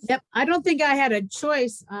 Yep. I don't think I had a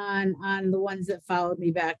choice on the ones that followed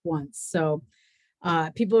me back once. So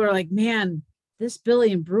people are like, man, this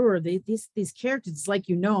Billy and Brewer, these characters, it's like,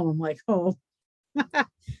 I'm like, oh,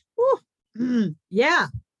 yeah.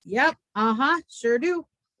 Yep. Sure do.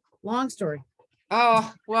 Long story.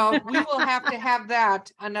 Oh, well, we will have to have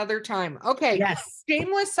that another time. Okay. Yes.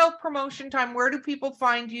 Shameless self-promotion time. Where do people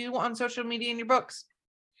find you on social media and your books?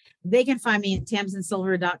 They can find me at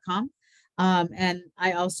tamsinsilver.com. And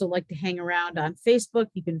I also like to hang around on Facebook.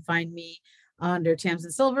 You can find me under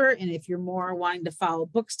Tamsin Silver. And if you're more wanting to follow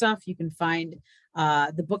book stuff, you can find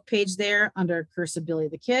the book page there under Curse of Billy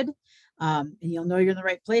the Kid. And you'll know you're in the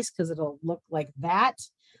right place because it'll look like that.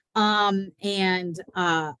 I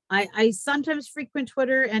sometimes frequent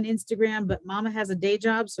Twitter and Instagram, but Mama has a day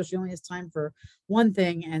job, so she only has time for one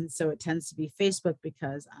thing. And so it tends to be Facebook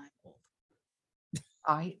because I'm old.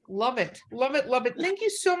 I love it. Love it. Love it. Thank you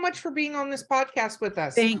so much for being on this podcast with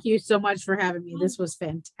us. Thank you so much for having me. This was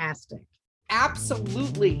fantastic.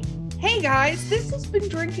 Absolutely. Hey guys, this has been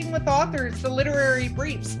Drinking with Authors, the Literary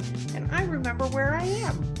Briefs, and I remember where I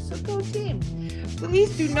am. So go team.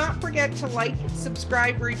 Please do not forget to like,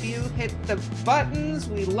 subscribe, review, hit the buttons.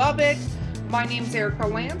 We love it. My name's Erica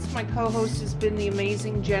Lance. My co-host has been the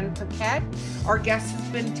amazing Jen Paquette. Our guest has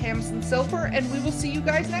been Tamsin Silver, and we will see you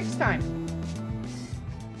guys next time.